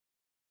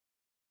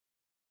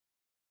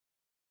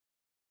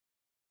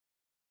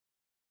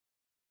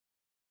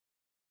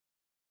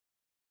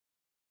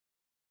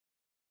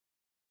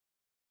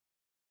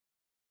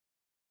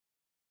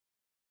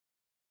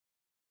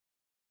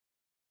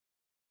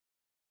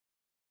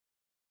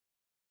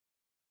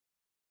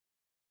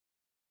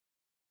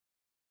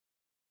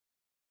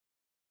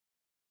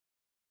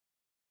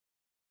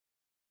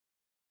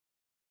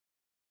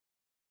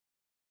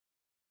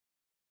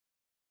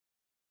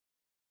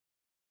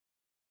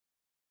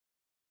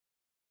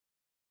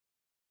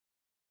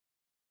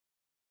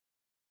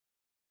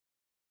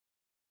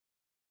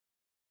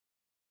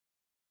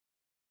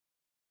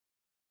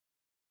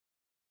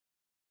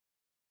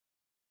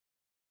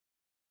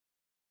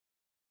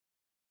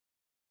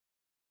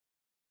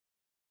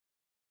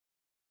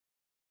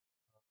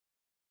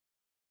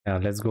 Yeah,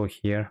 let's go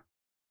here.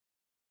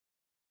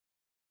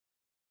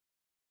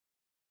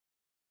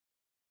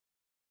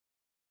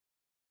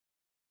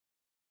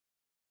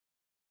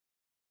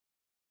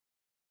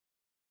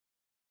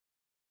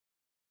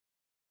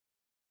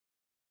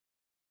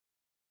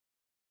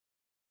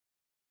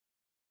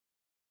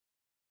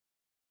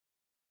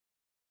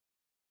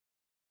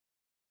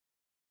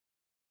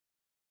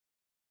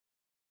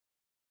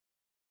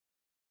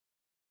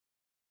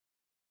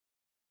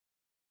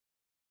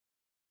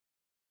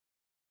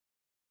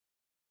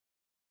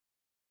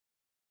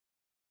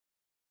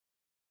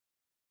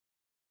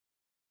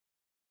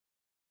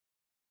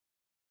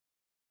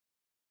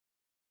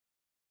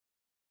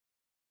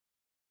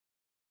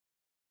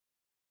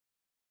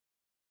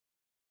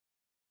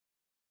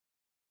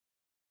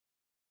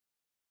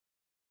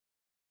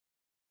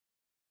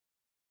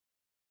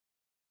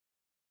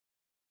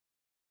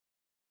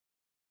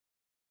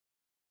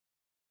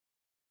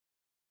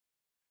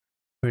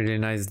 Really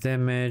nice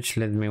damage.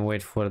 Let me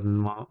wait for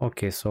the...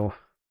 Okay, so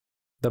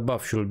the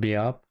buff should be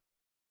up.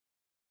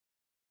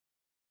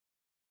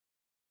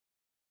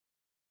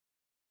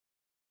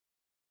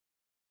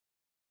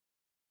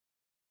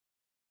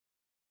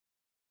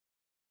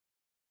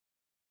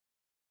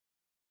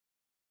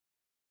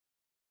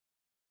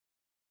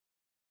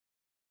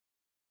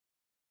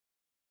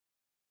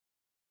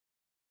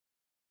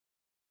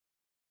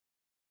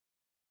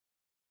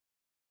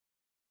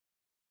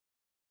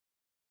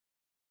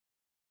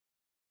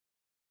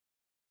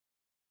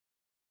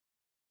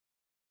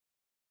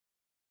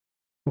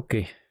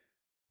 Okay.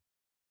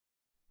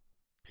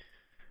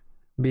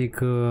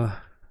 Big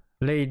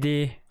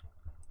lady.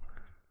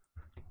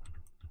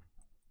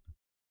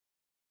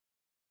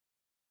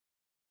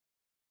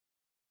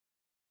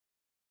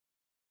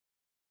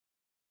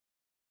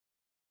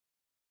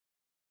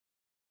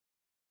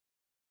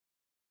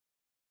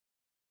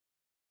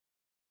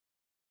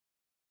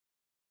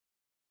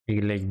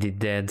 Big lady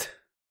dead.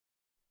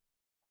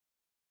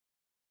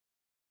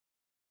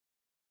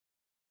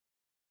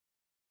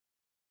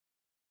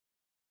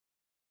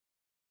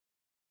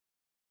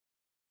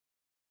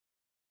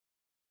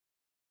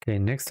 Okay,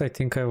 next I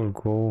think I will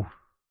go...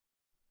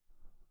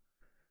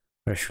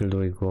 Where should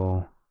we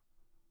go?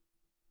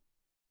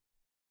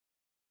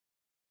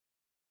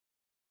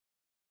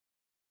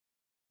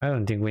 I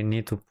don't think we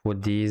need to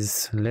put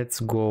these.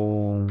 Let's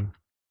go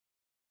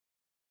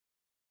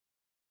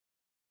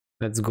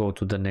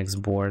to the next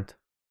board.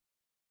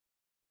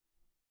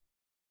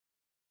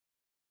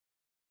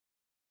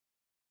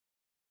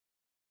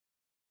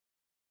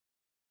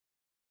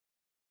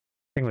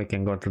 I think we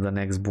can go to the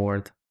next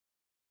board.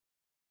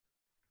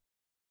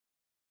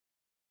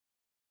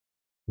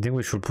 I think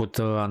we should put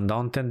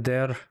Undaunted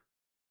there.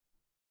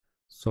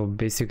 So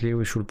basically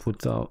we should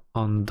put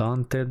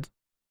Undaunted.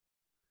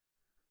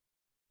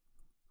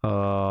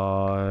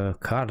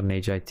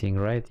 Carnage, I think,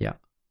 right? Yeah.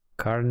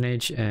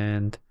 Carnage,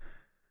 and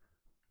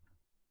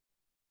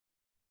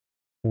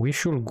we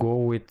should go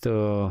with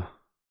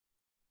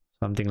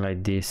something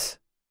like this.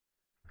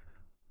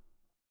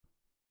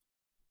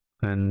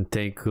 And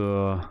take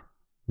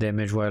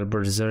damage while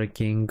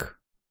berserking.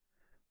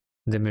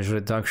 Damage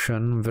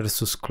reduction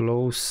versus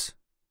close.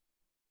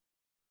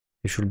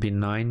 It should be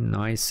 9,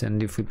 nice.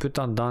 And if we put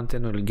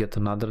Undaunted, we'll get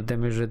another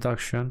damage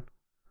reduction.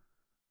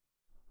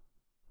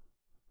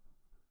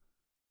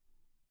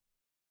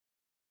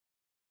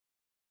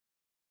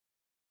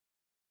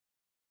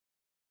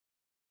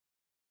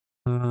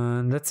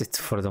 That's it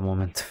for the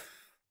moment.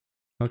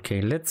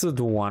 Okay, let's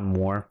do one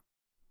more.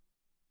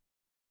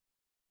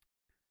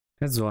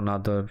 Let's do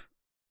another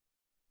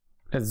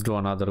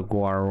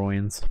Goa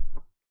ruins.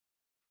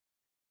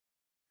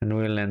 And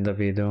we'll end the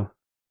video.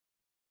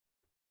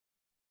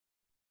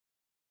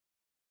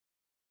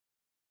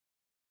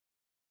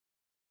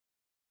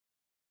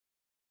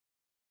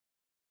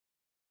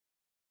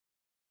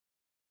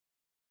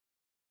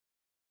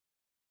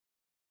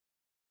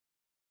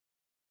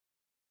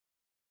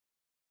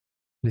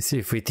 Let's see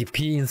if we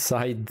TP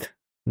inside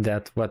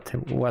that,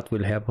 what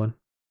will happen.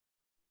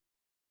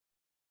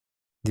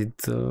 Did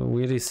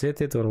we reset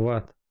it or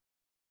what?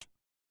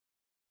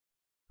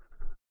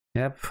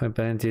 Yep,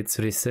 apparently it's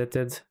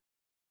resetted.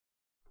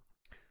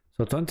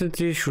 So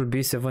 23 should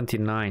be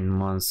 79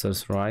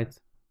 monsters, right?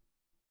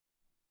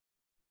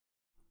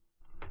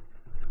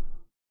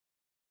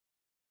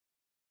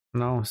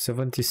 No,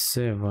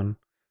 77.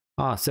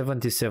 Ah,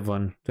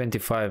 77.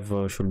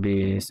 25 should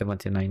be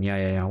 79.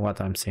 Yeah,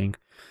 what I'm saying.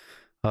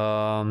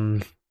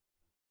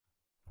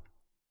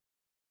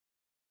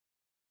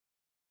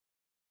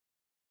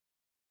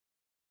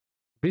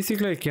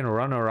 Basically I can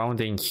run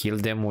around and heal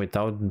them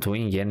without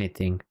doing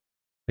anything.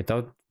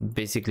 Without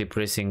basically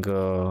pressing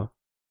a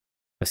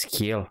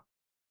skill.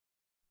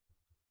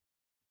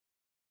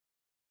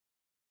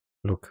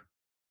 Look.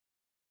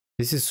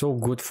 This is so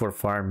good for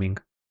farming.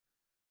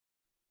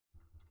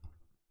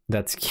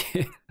 That's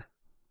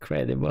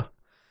incredible.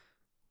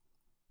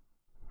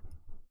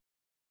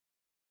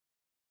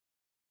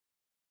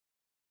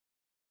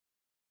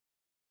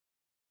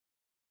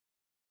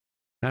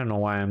 I don't know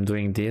why I'm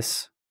doing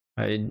this.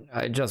 I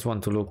just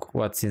want to look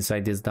what's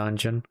inside this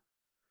dungeon.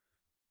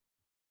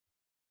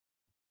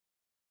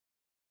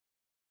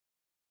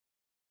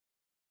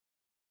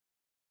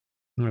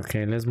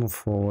 Okay, let's move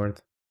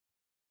forward.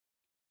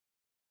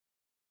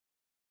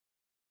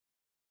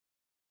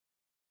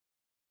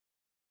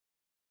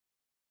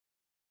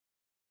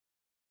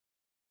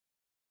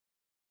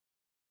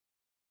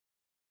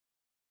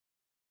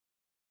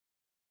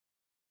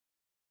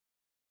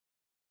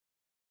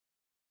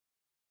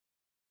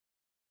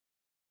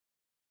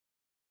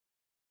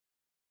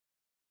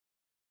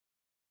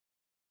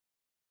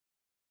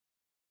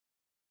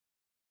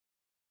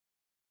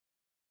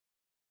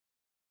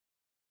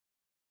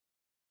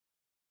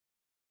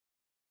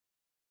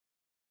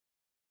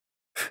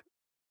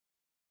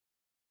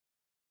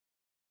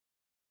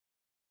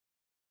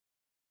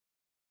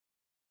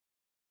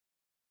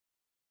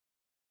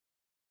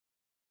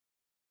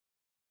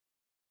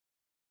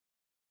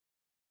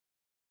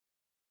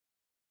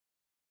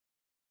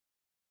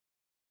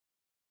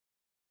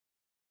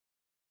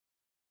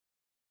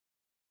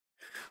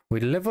 We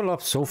level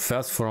up so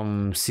fast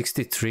from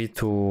 63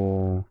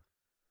 to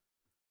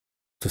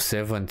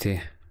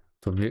 70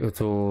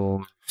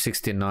 to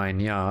 69.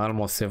 Yeah,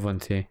 almost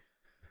 70.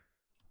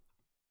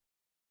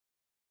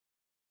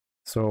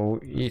 So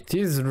it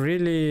is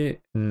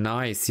really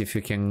nice if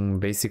you can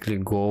basically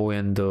go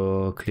and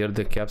clear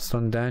the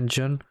capstone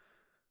dungeon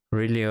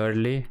really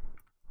early.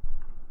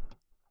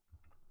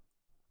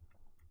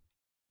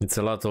 It's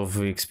a lot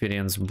of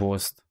experience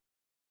boost.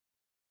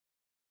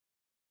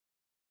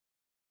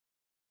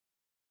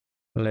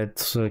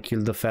 Let's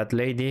kill the fat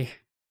lady.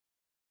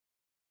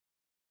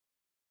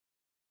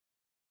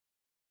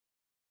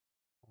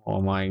 Oh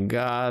my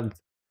god.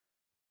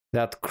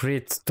 That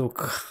crit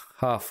took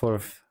half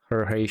of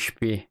her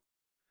HP.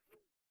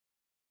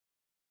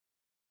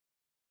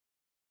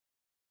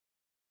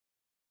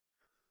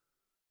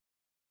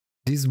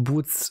 These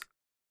boots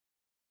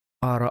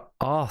are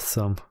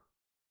awesome.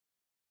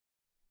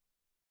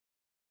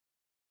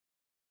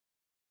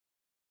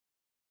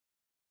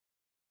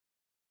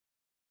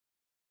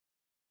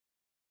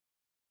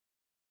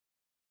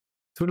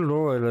 To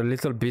lower a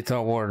little bit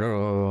our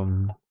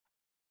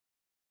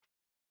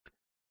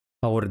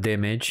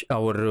damage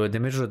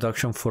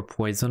reduction for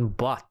poison,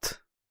 but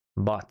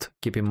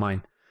keep in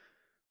mind,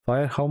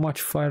 fire. How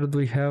much fire do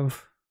we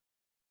have?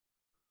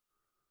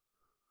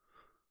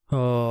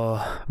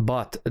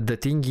 But the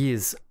thing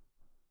is,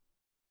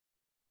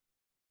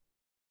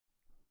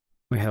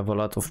 we have a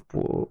lot of.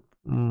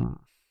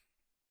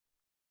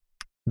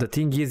 The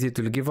thing is, it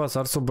will give us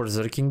also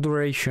berserking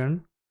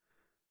duration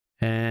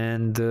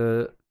and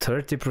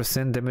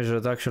 30% damage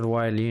reduction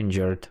while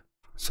injured.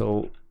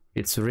 So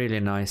it's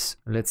really nice.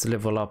 Let's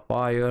level up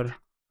fire.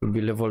 Will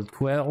be level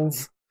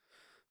 12.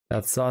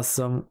 That's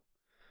awesome.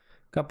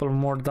 Couple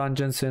more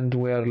dungeons and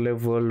we are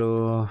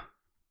level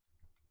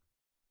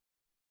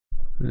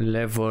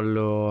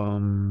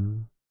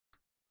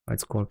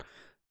what's called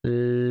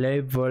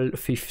level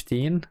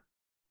 15,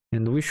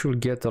 and we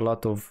should get a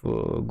lot of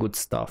good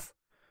stuff.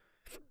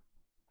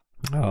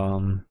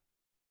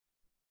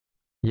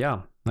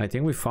 Yeah, I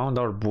think we found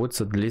our boots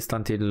at least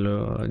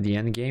until the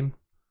end game.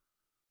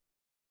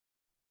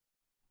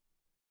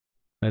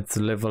 Let's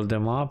level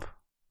them up.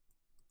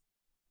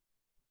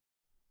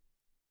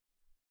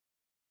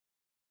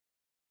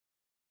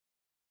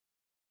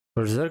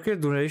 Berserker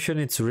duration,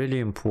 it's really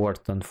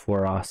important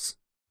for us.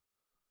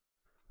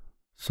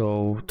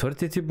 So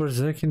 33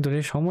 berserking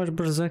duration. How much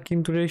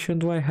berserking duration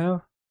do I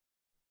have?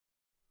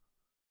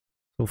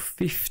 So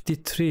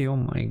 53. Oh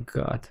my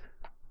god.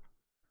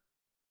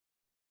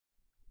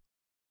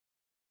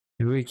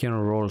 Maybe we can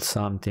roll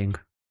something.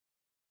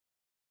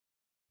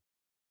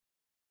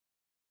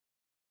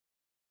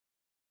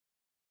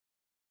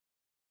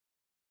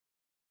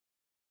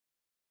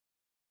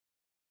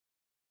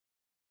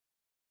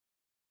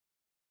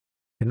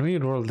 Can we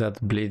roll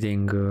that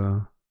bleeding?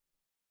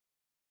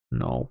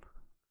 Nope.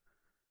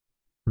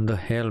 On the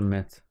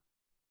helmet.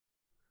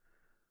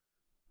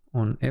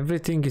 On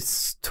everything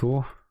is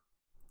 2.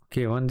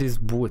 Okay, on these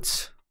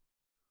boots.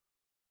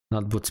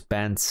 Not boots,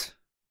 pants.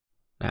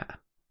 Yeah.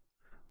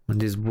 On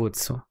these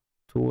boots. So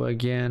 2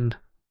 again.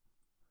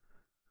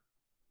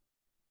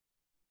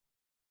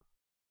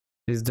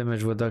 This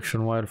damage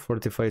reduction while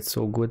fortified,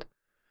 so good.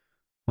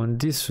 On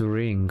this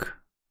ring,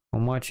 how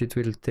much it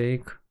will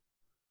take?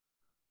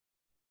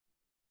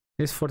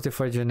 This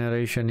fortified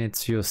generation,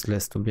 it's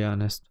useless, to be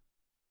honest.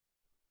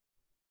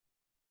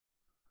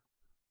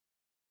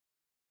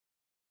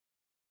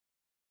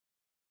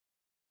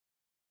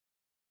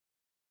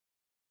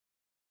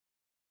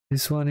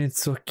 This one,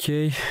 it's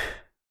okay.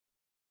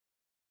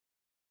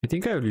 I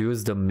think I'll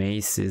use the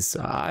maces.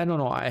 I don't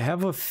know. I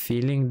have a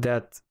feeling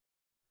that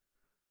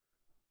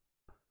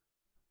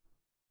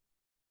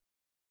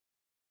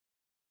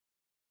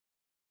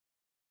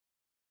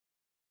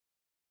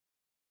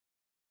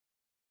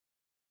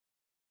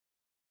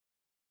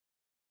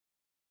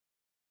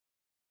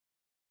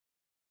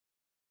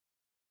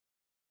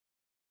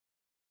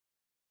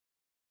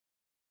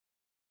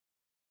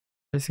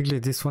basically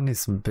this one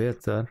is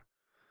better,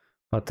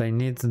 but I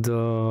need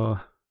the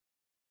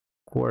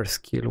core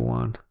skill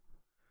one.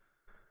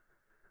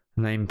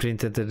 And I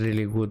imprinted a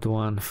really good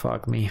one.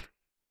 Fuck me.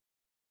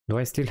 Do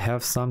I still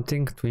have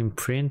something to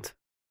imprint?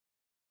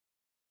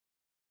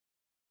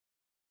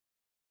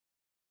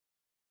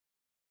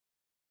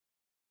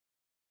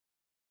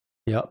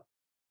 Yep.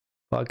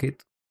 Fuck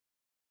it.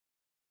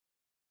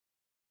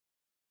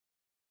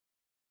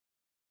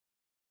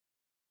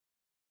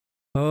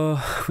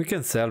 We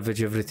can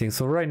salvage everything.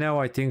 So right now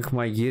I think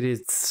my gear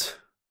is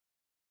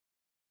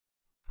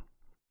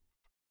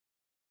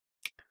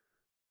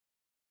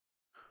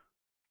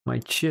my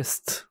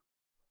chest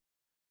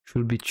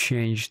should be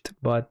changed,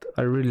 but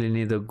I really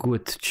need a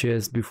good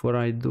chest before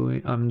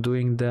I'm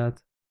doing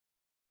that.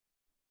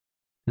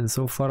 And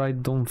so far I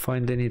don't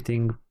find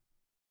anything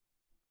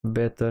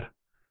better.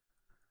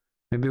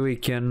 Maybe we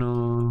can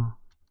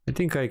I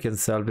think I can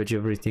salvage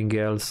everything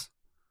else.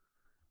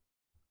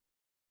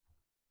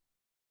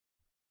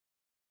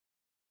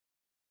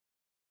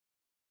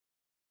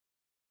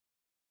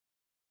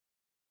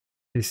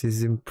 This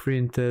is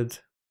imprinted.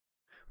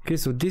 Okay,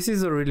 so this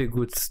is a really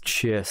good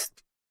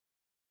chest,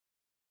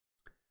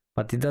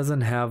 but it doesn't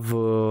have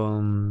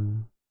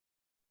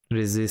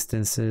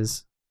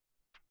resistances.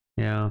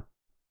 Yeah,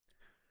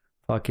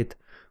 fuck it.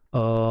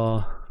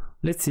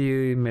 Let's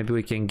see, maybe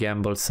we can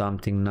gamble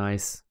something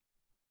nice.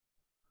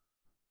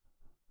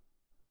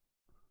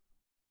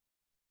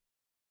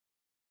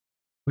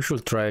 We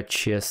should try a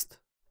chest.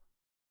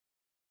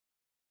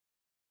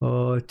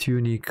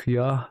 Tunic,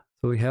 yeah.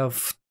 So we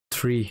have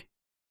 3.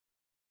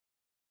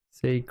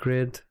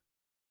 Sacred.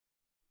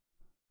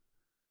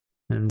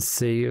 And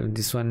say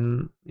this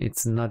one,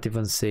 it's not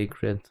even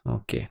sacred.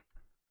 Okay.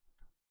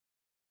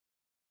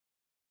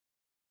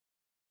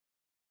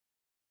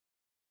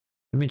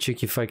 Let me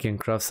check if I can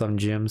craft some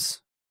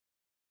gems.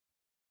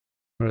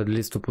 Or at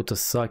least to put a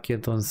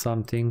socket on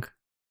something.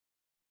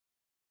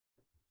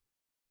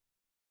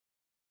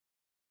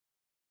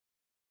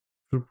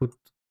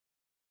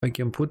 I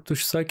can put 2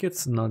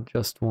 sockets, not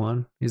just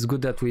one. It's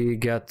good that we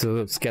got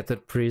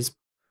scattered prism.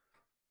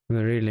 We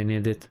really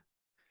need it.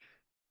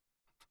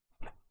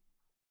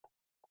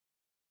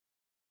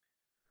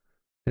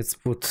 Let's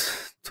put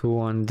 2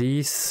 on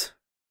these.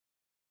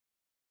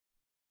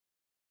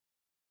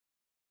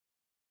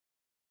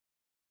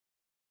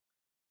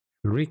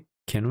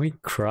 Can we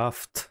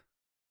craft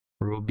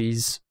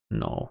rubies?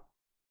 No.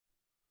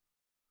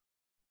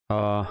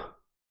 I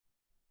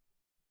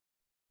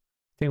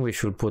think we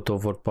should put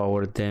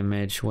overpowered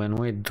damage. When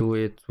we do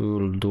it,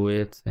 we'll do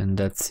it, and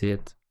that's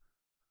it.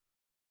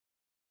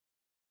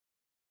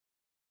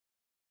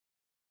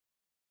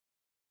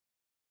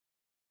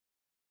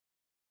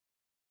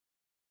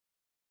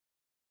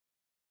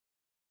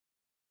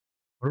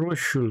 Or we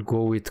should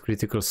go with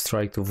critical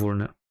strike to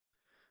vulnerable.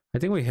 I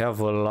think we have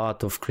a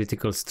lot of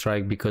critical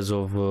strike because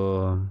of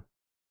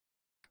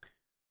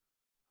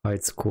how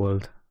it's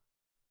called.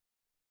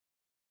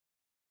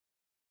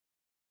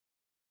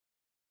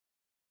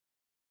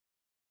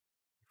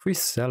 If we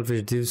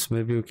salvage this,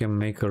 maybe we can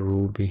make a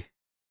ruby.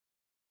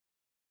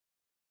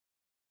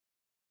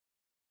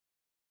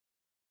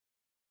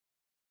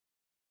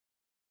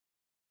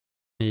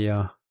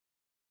 Yeah.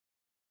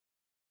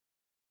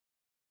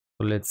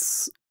 So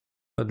let's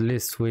at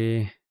least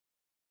we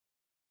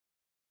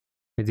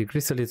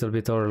decrease a little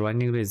bit our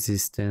lightning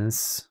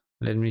resistance.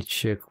 Let me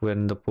check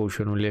when the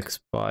potion will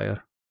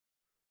expire.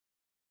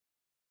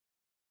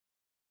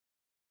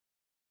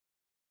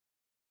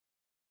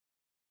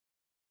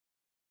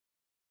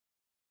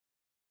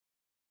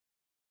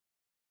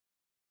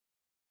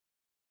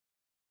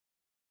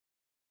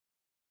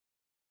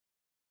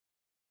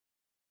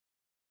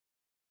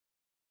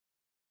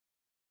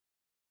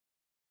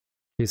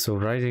 Okay, so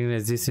rising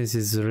resistance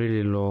is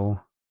really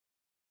low.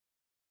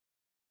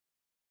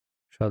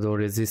 Shadow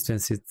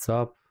resistance, it's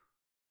up.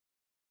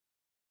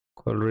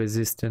 Cold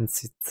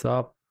resistance, it's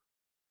up.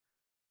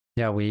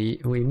 Yeah, we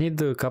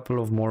need a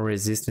couple of more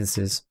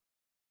resistances.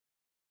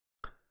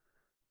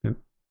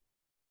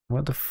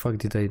 What the fuck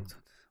did I do?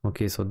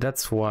 Okay, so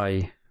that's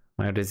why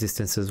my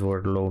resistances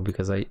were low,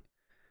 because I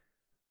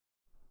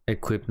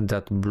equipped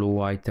that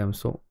blue item.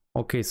 So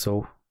okay,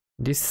 so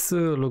this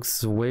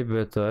looks way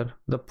better.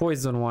 The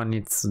poison one,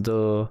 it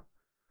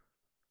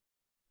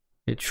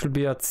should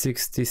be at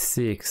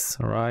 66,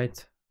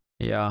 right?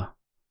 Yeah,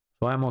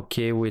 so I'm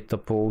okay with the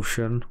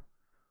potion.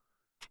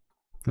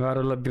 We are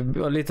a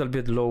little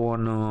bit low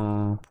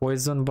on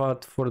poison,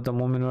 but for the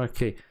moment we're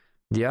okay.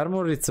 The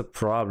armor, it's a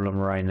problem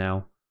right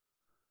now.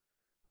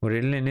 We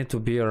really need to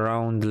be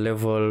around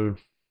level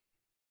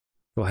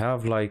to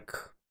have like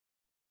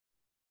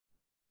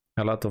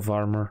a lot of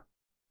armor,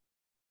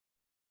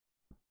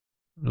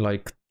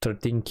 like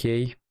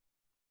 13k.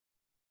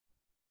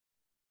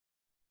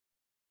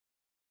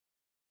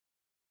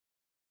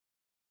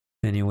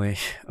 Anyway,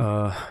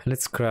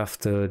 let's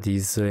craft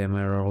these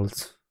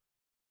emeralds.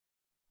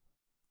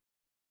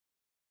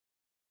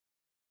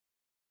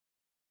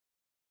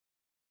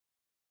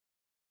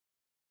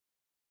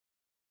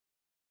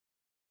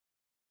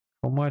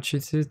 How much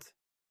is it?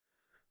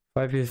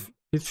 5 is,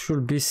 it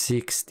should be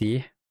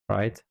 60,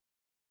 right?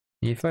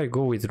 If I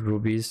go with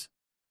rubies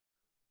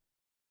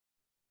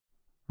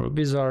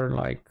are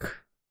like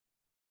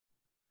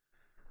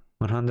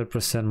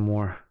 100%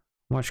 more.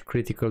 How much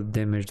critical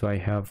damage do I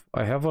have?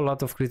 I have a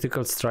lot of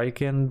critical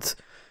strike, and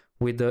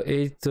with the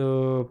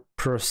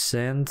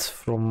 8%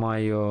 from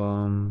my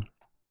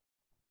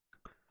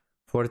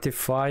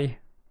fortify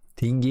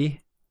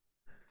thingy,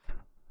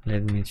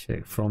 let me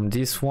check. From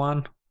this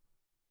one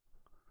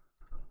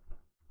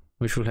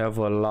we should have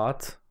a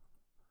lot.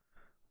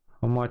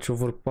 How much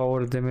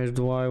overpowered damage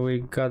do we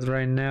got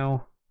right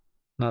now?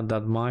 Not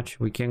that much.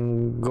 We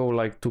can go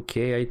like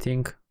 2k, I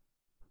think.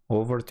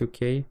 Over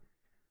 2k.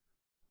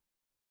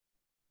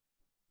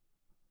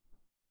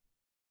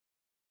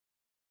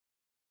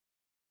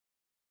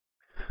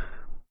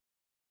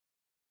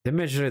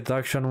 Damage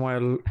reduction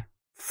while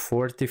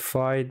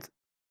fortified,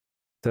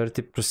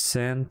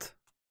 30%.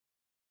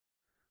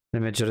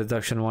 Damage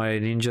reduction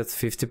while injured,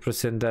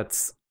 50%.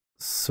 That's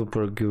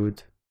super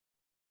good.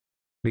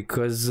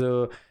 Because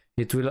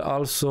it will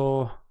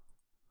also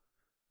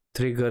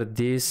trigger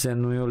this,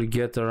 and we will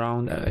get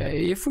around,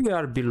 if we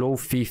are below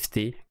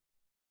 50,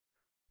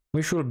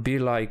 we should be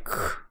like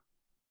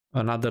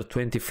another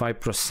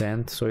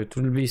 25%, so it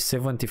will be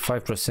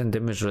 75%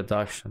 damage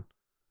reduction.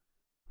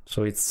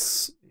 So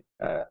it's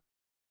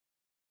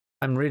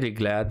I'm really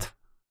glad.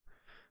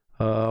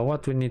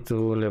 What we need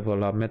to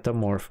level up?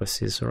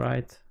 Metamorphosis,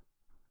 right?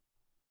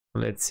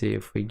 Let's see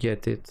if we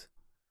get it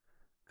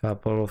a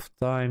couple of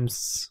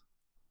times.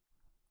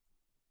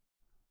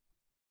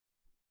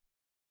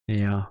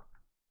 Yeah,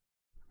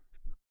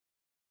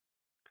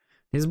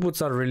 these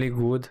boots are really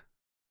good.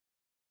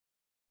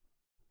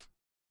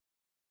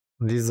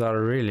 These are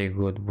really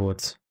good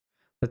boots.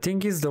 The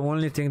thing is, the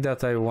only thing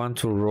that I want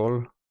to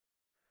roll,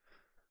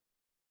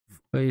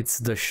 it's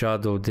the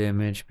shadow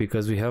damage,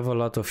 because we have a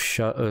lot of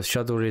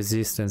shadow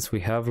resistance.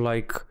 We have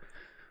like,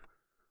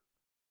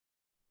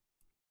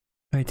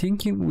 I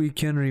think we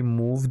can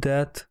remove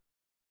that,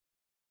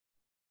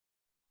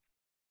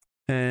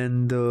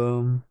 and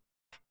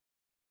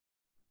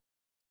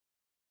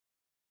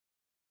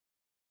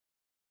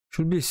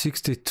should be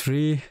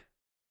 63.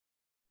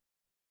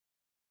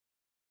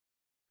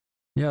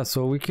 Yeah,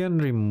 so we can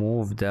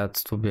remove that,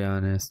 to be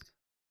honest.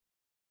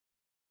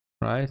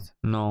 Right?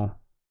 No.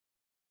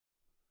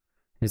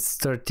 It's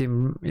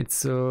 13.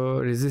 It's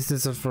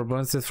resistance for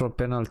bonuses for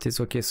penalties.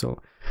 Okay,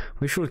 so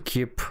we should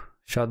keep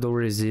shadow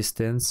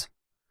resistance.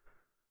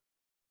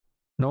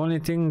 The only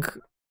thing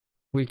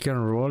we can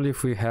roll,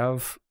 if we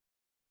have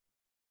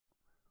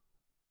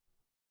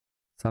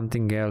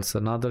something else,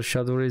 another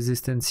shadow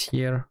resistance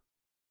here.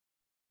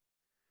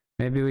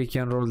 Maybe we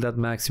can roll that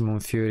maximum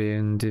fury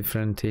in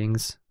different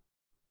things.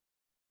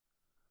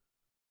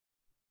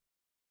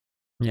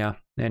 Yeah,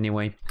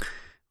 anyway,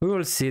 we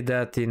will see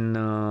that in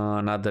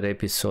another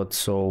episode.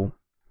 So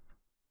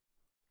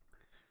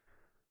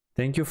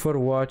thank you for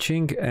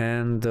watching,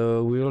 and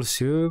we will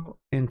see you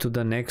into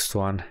the next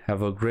one.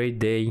 Have a great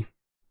day.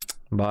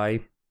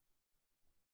 Bye.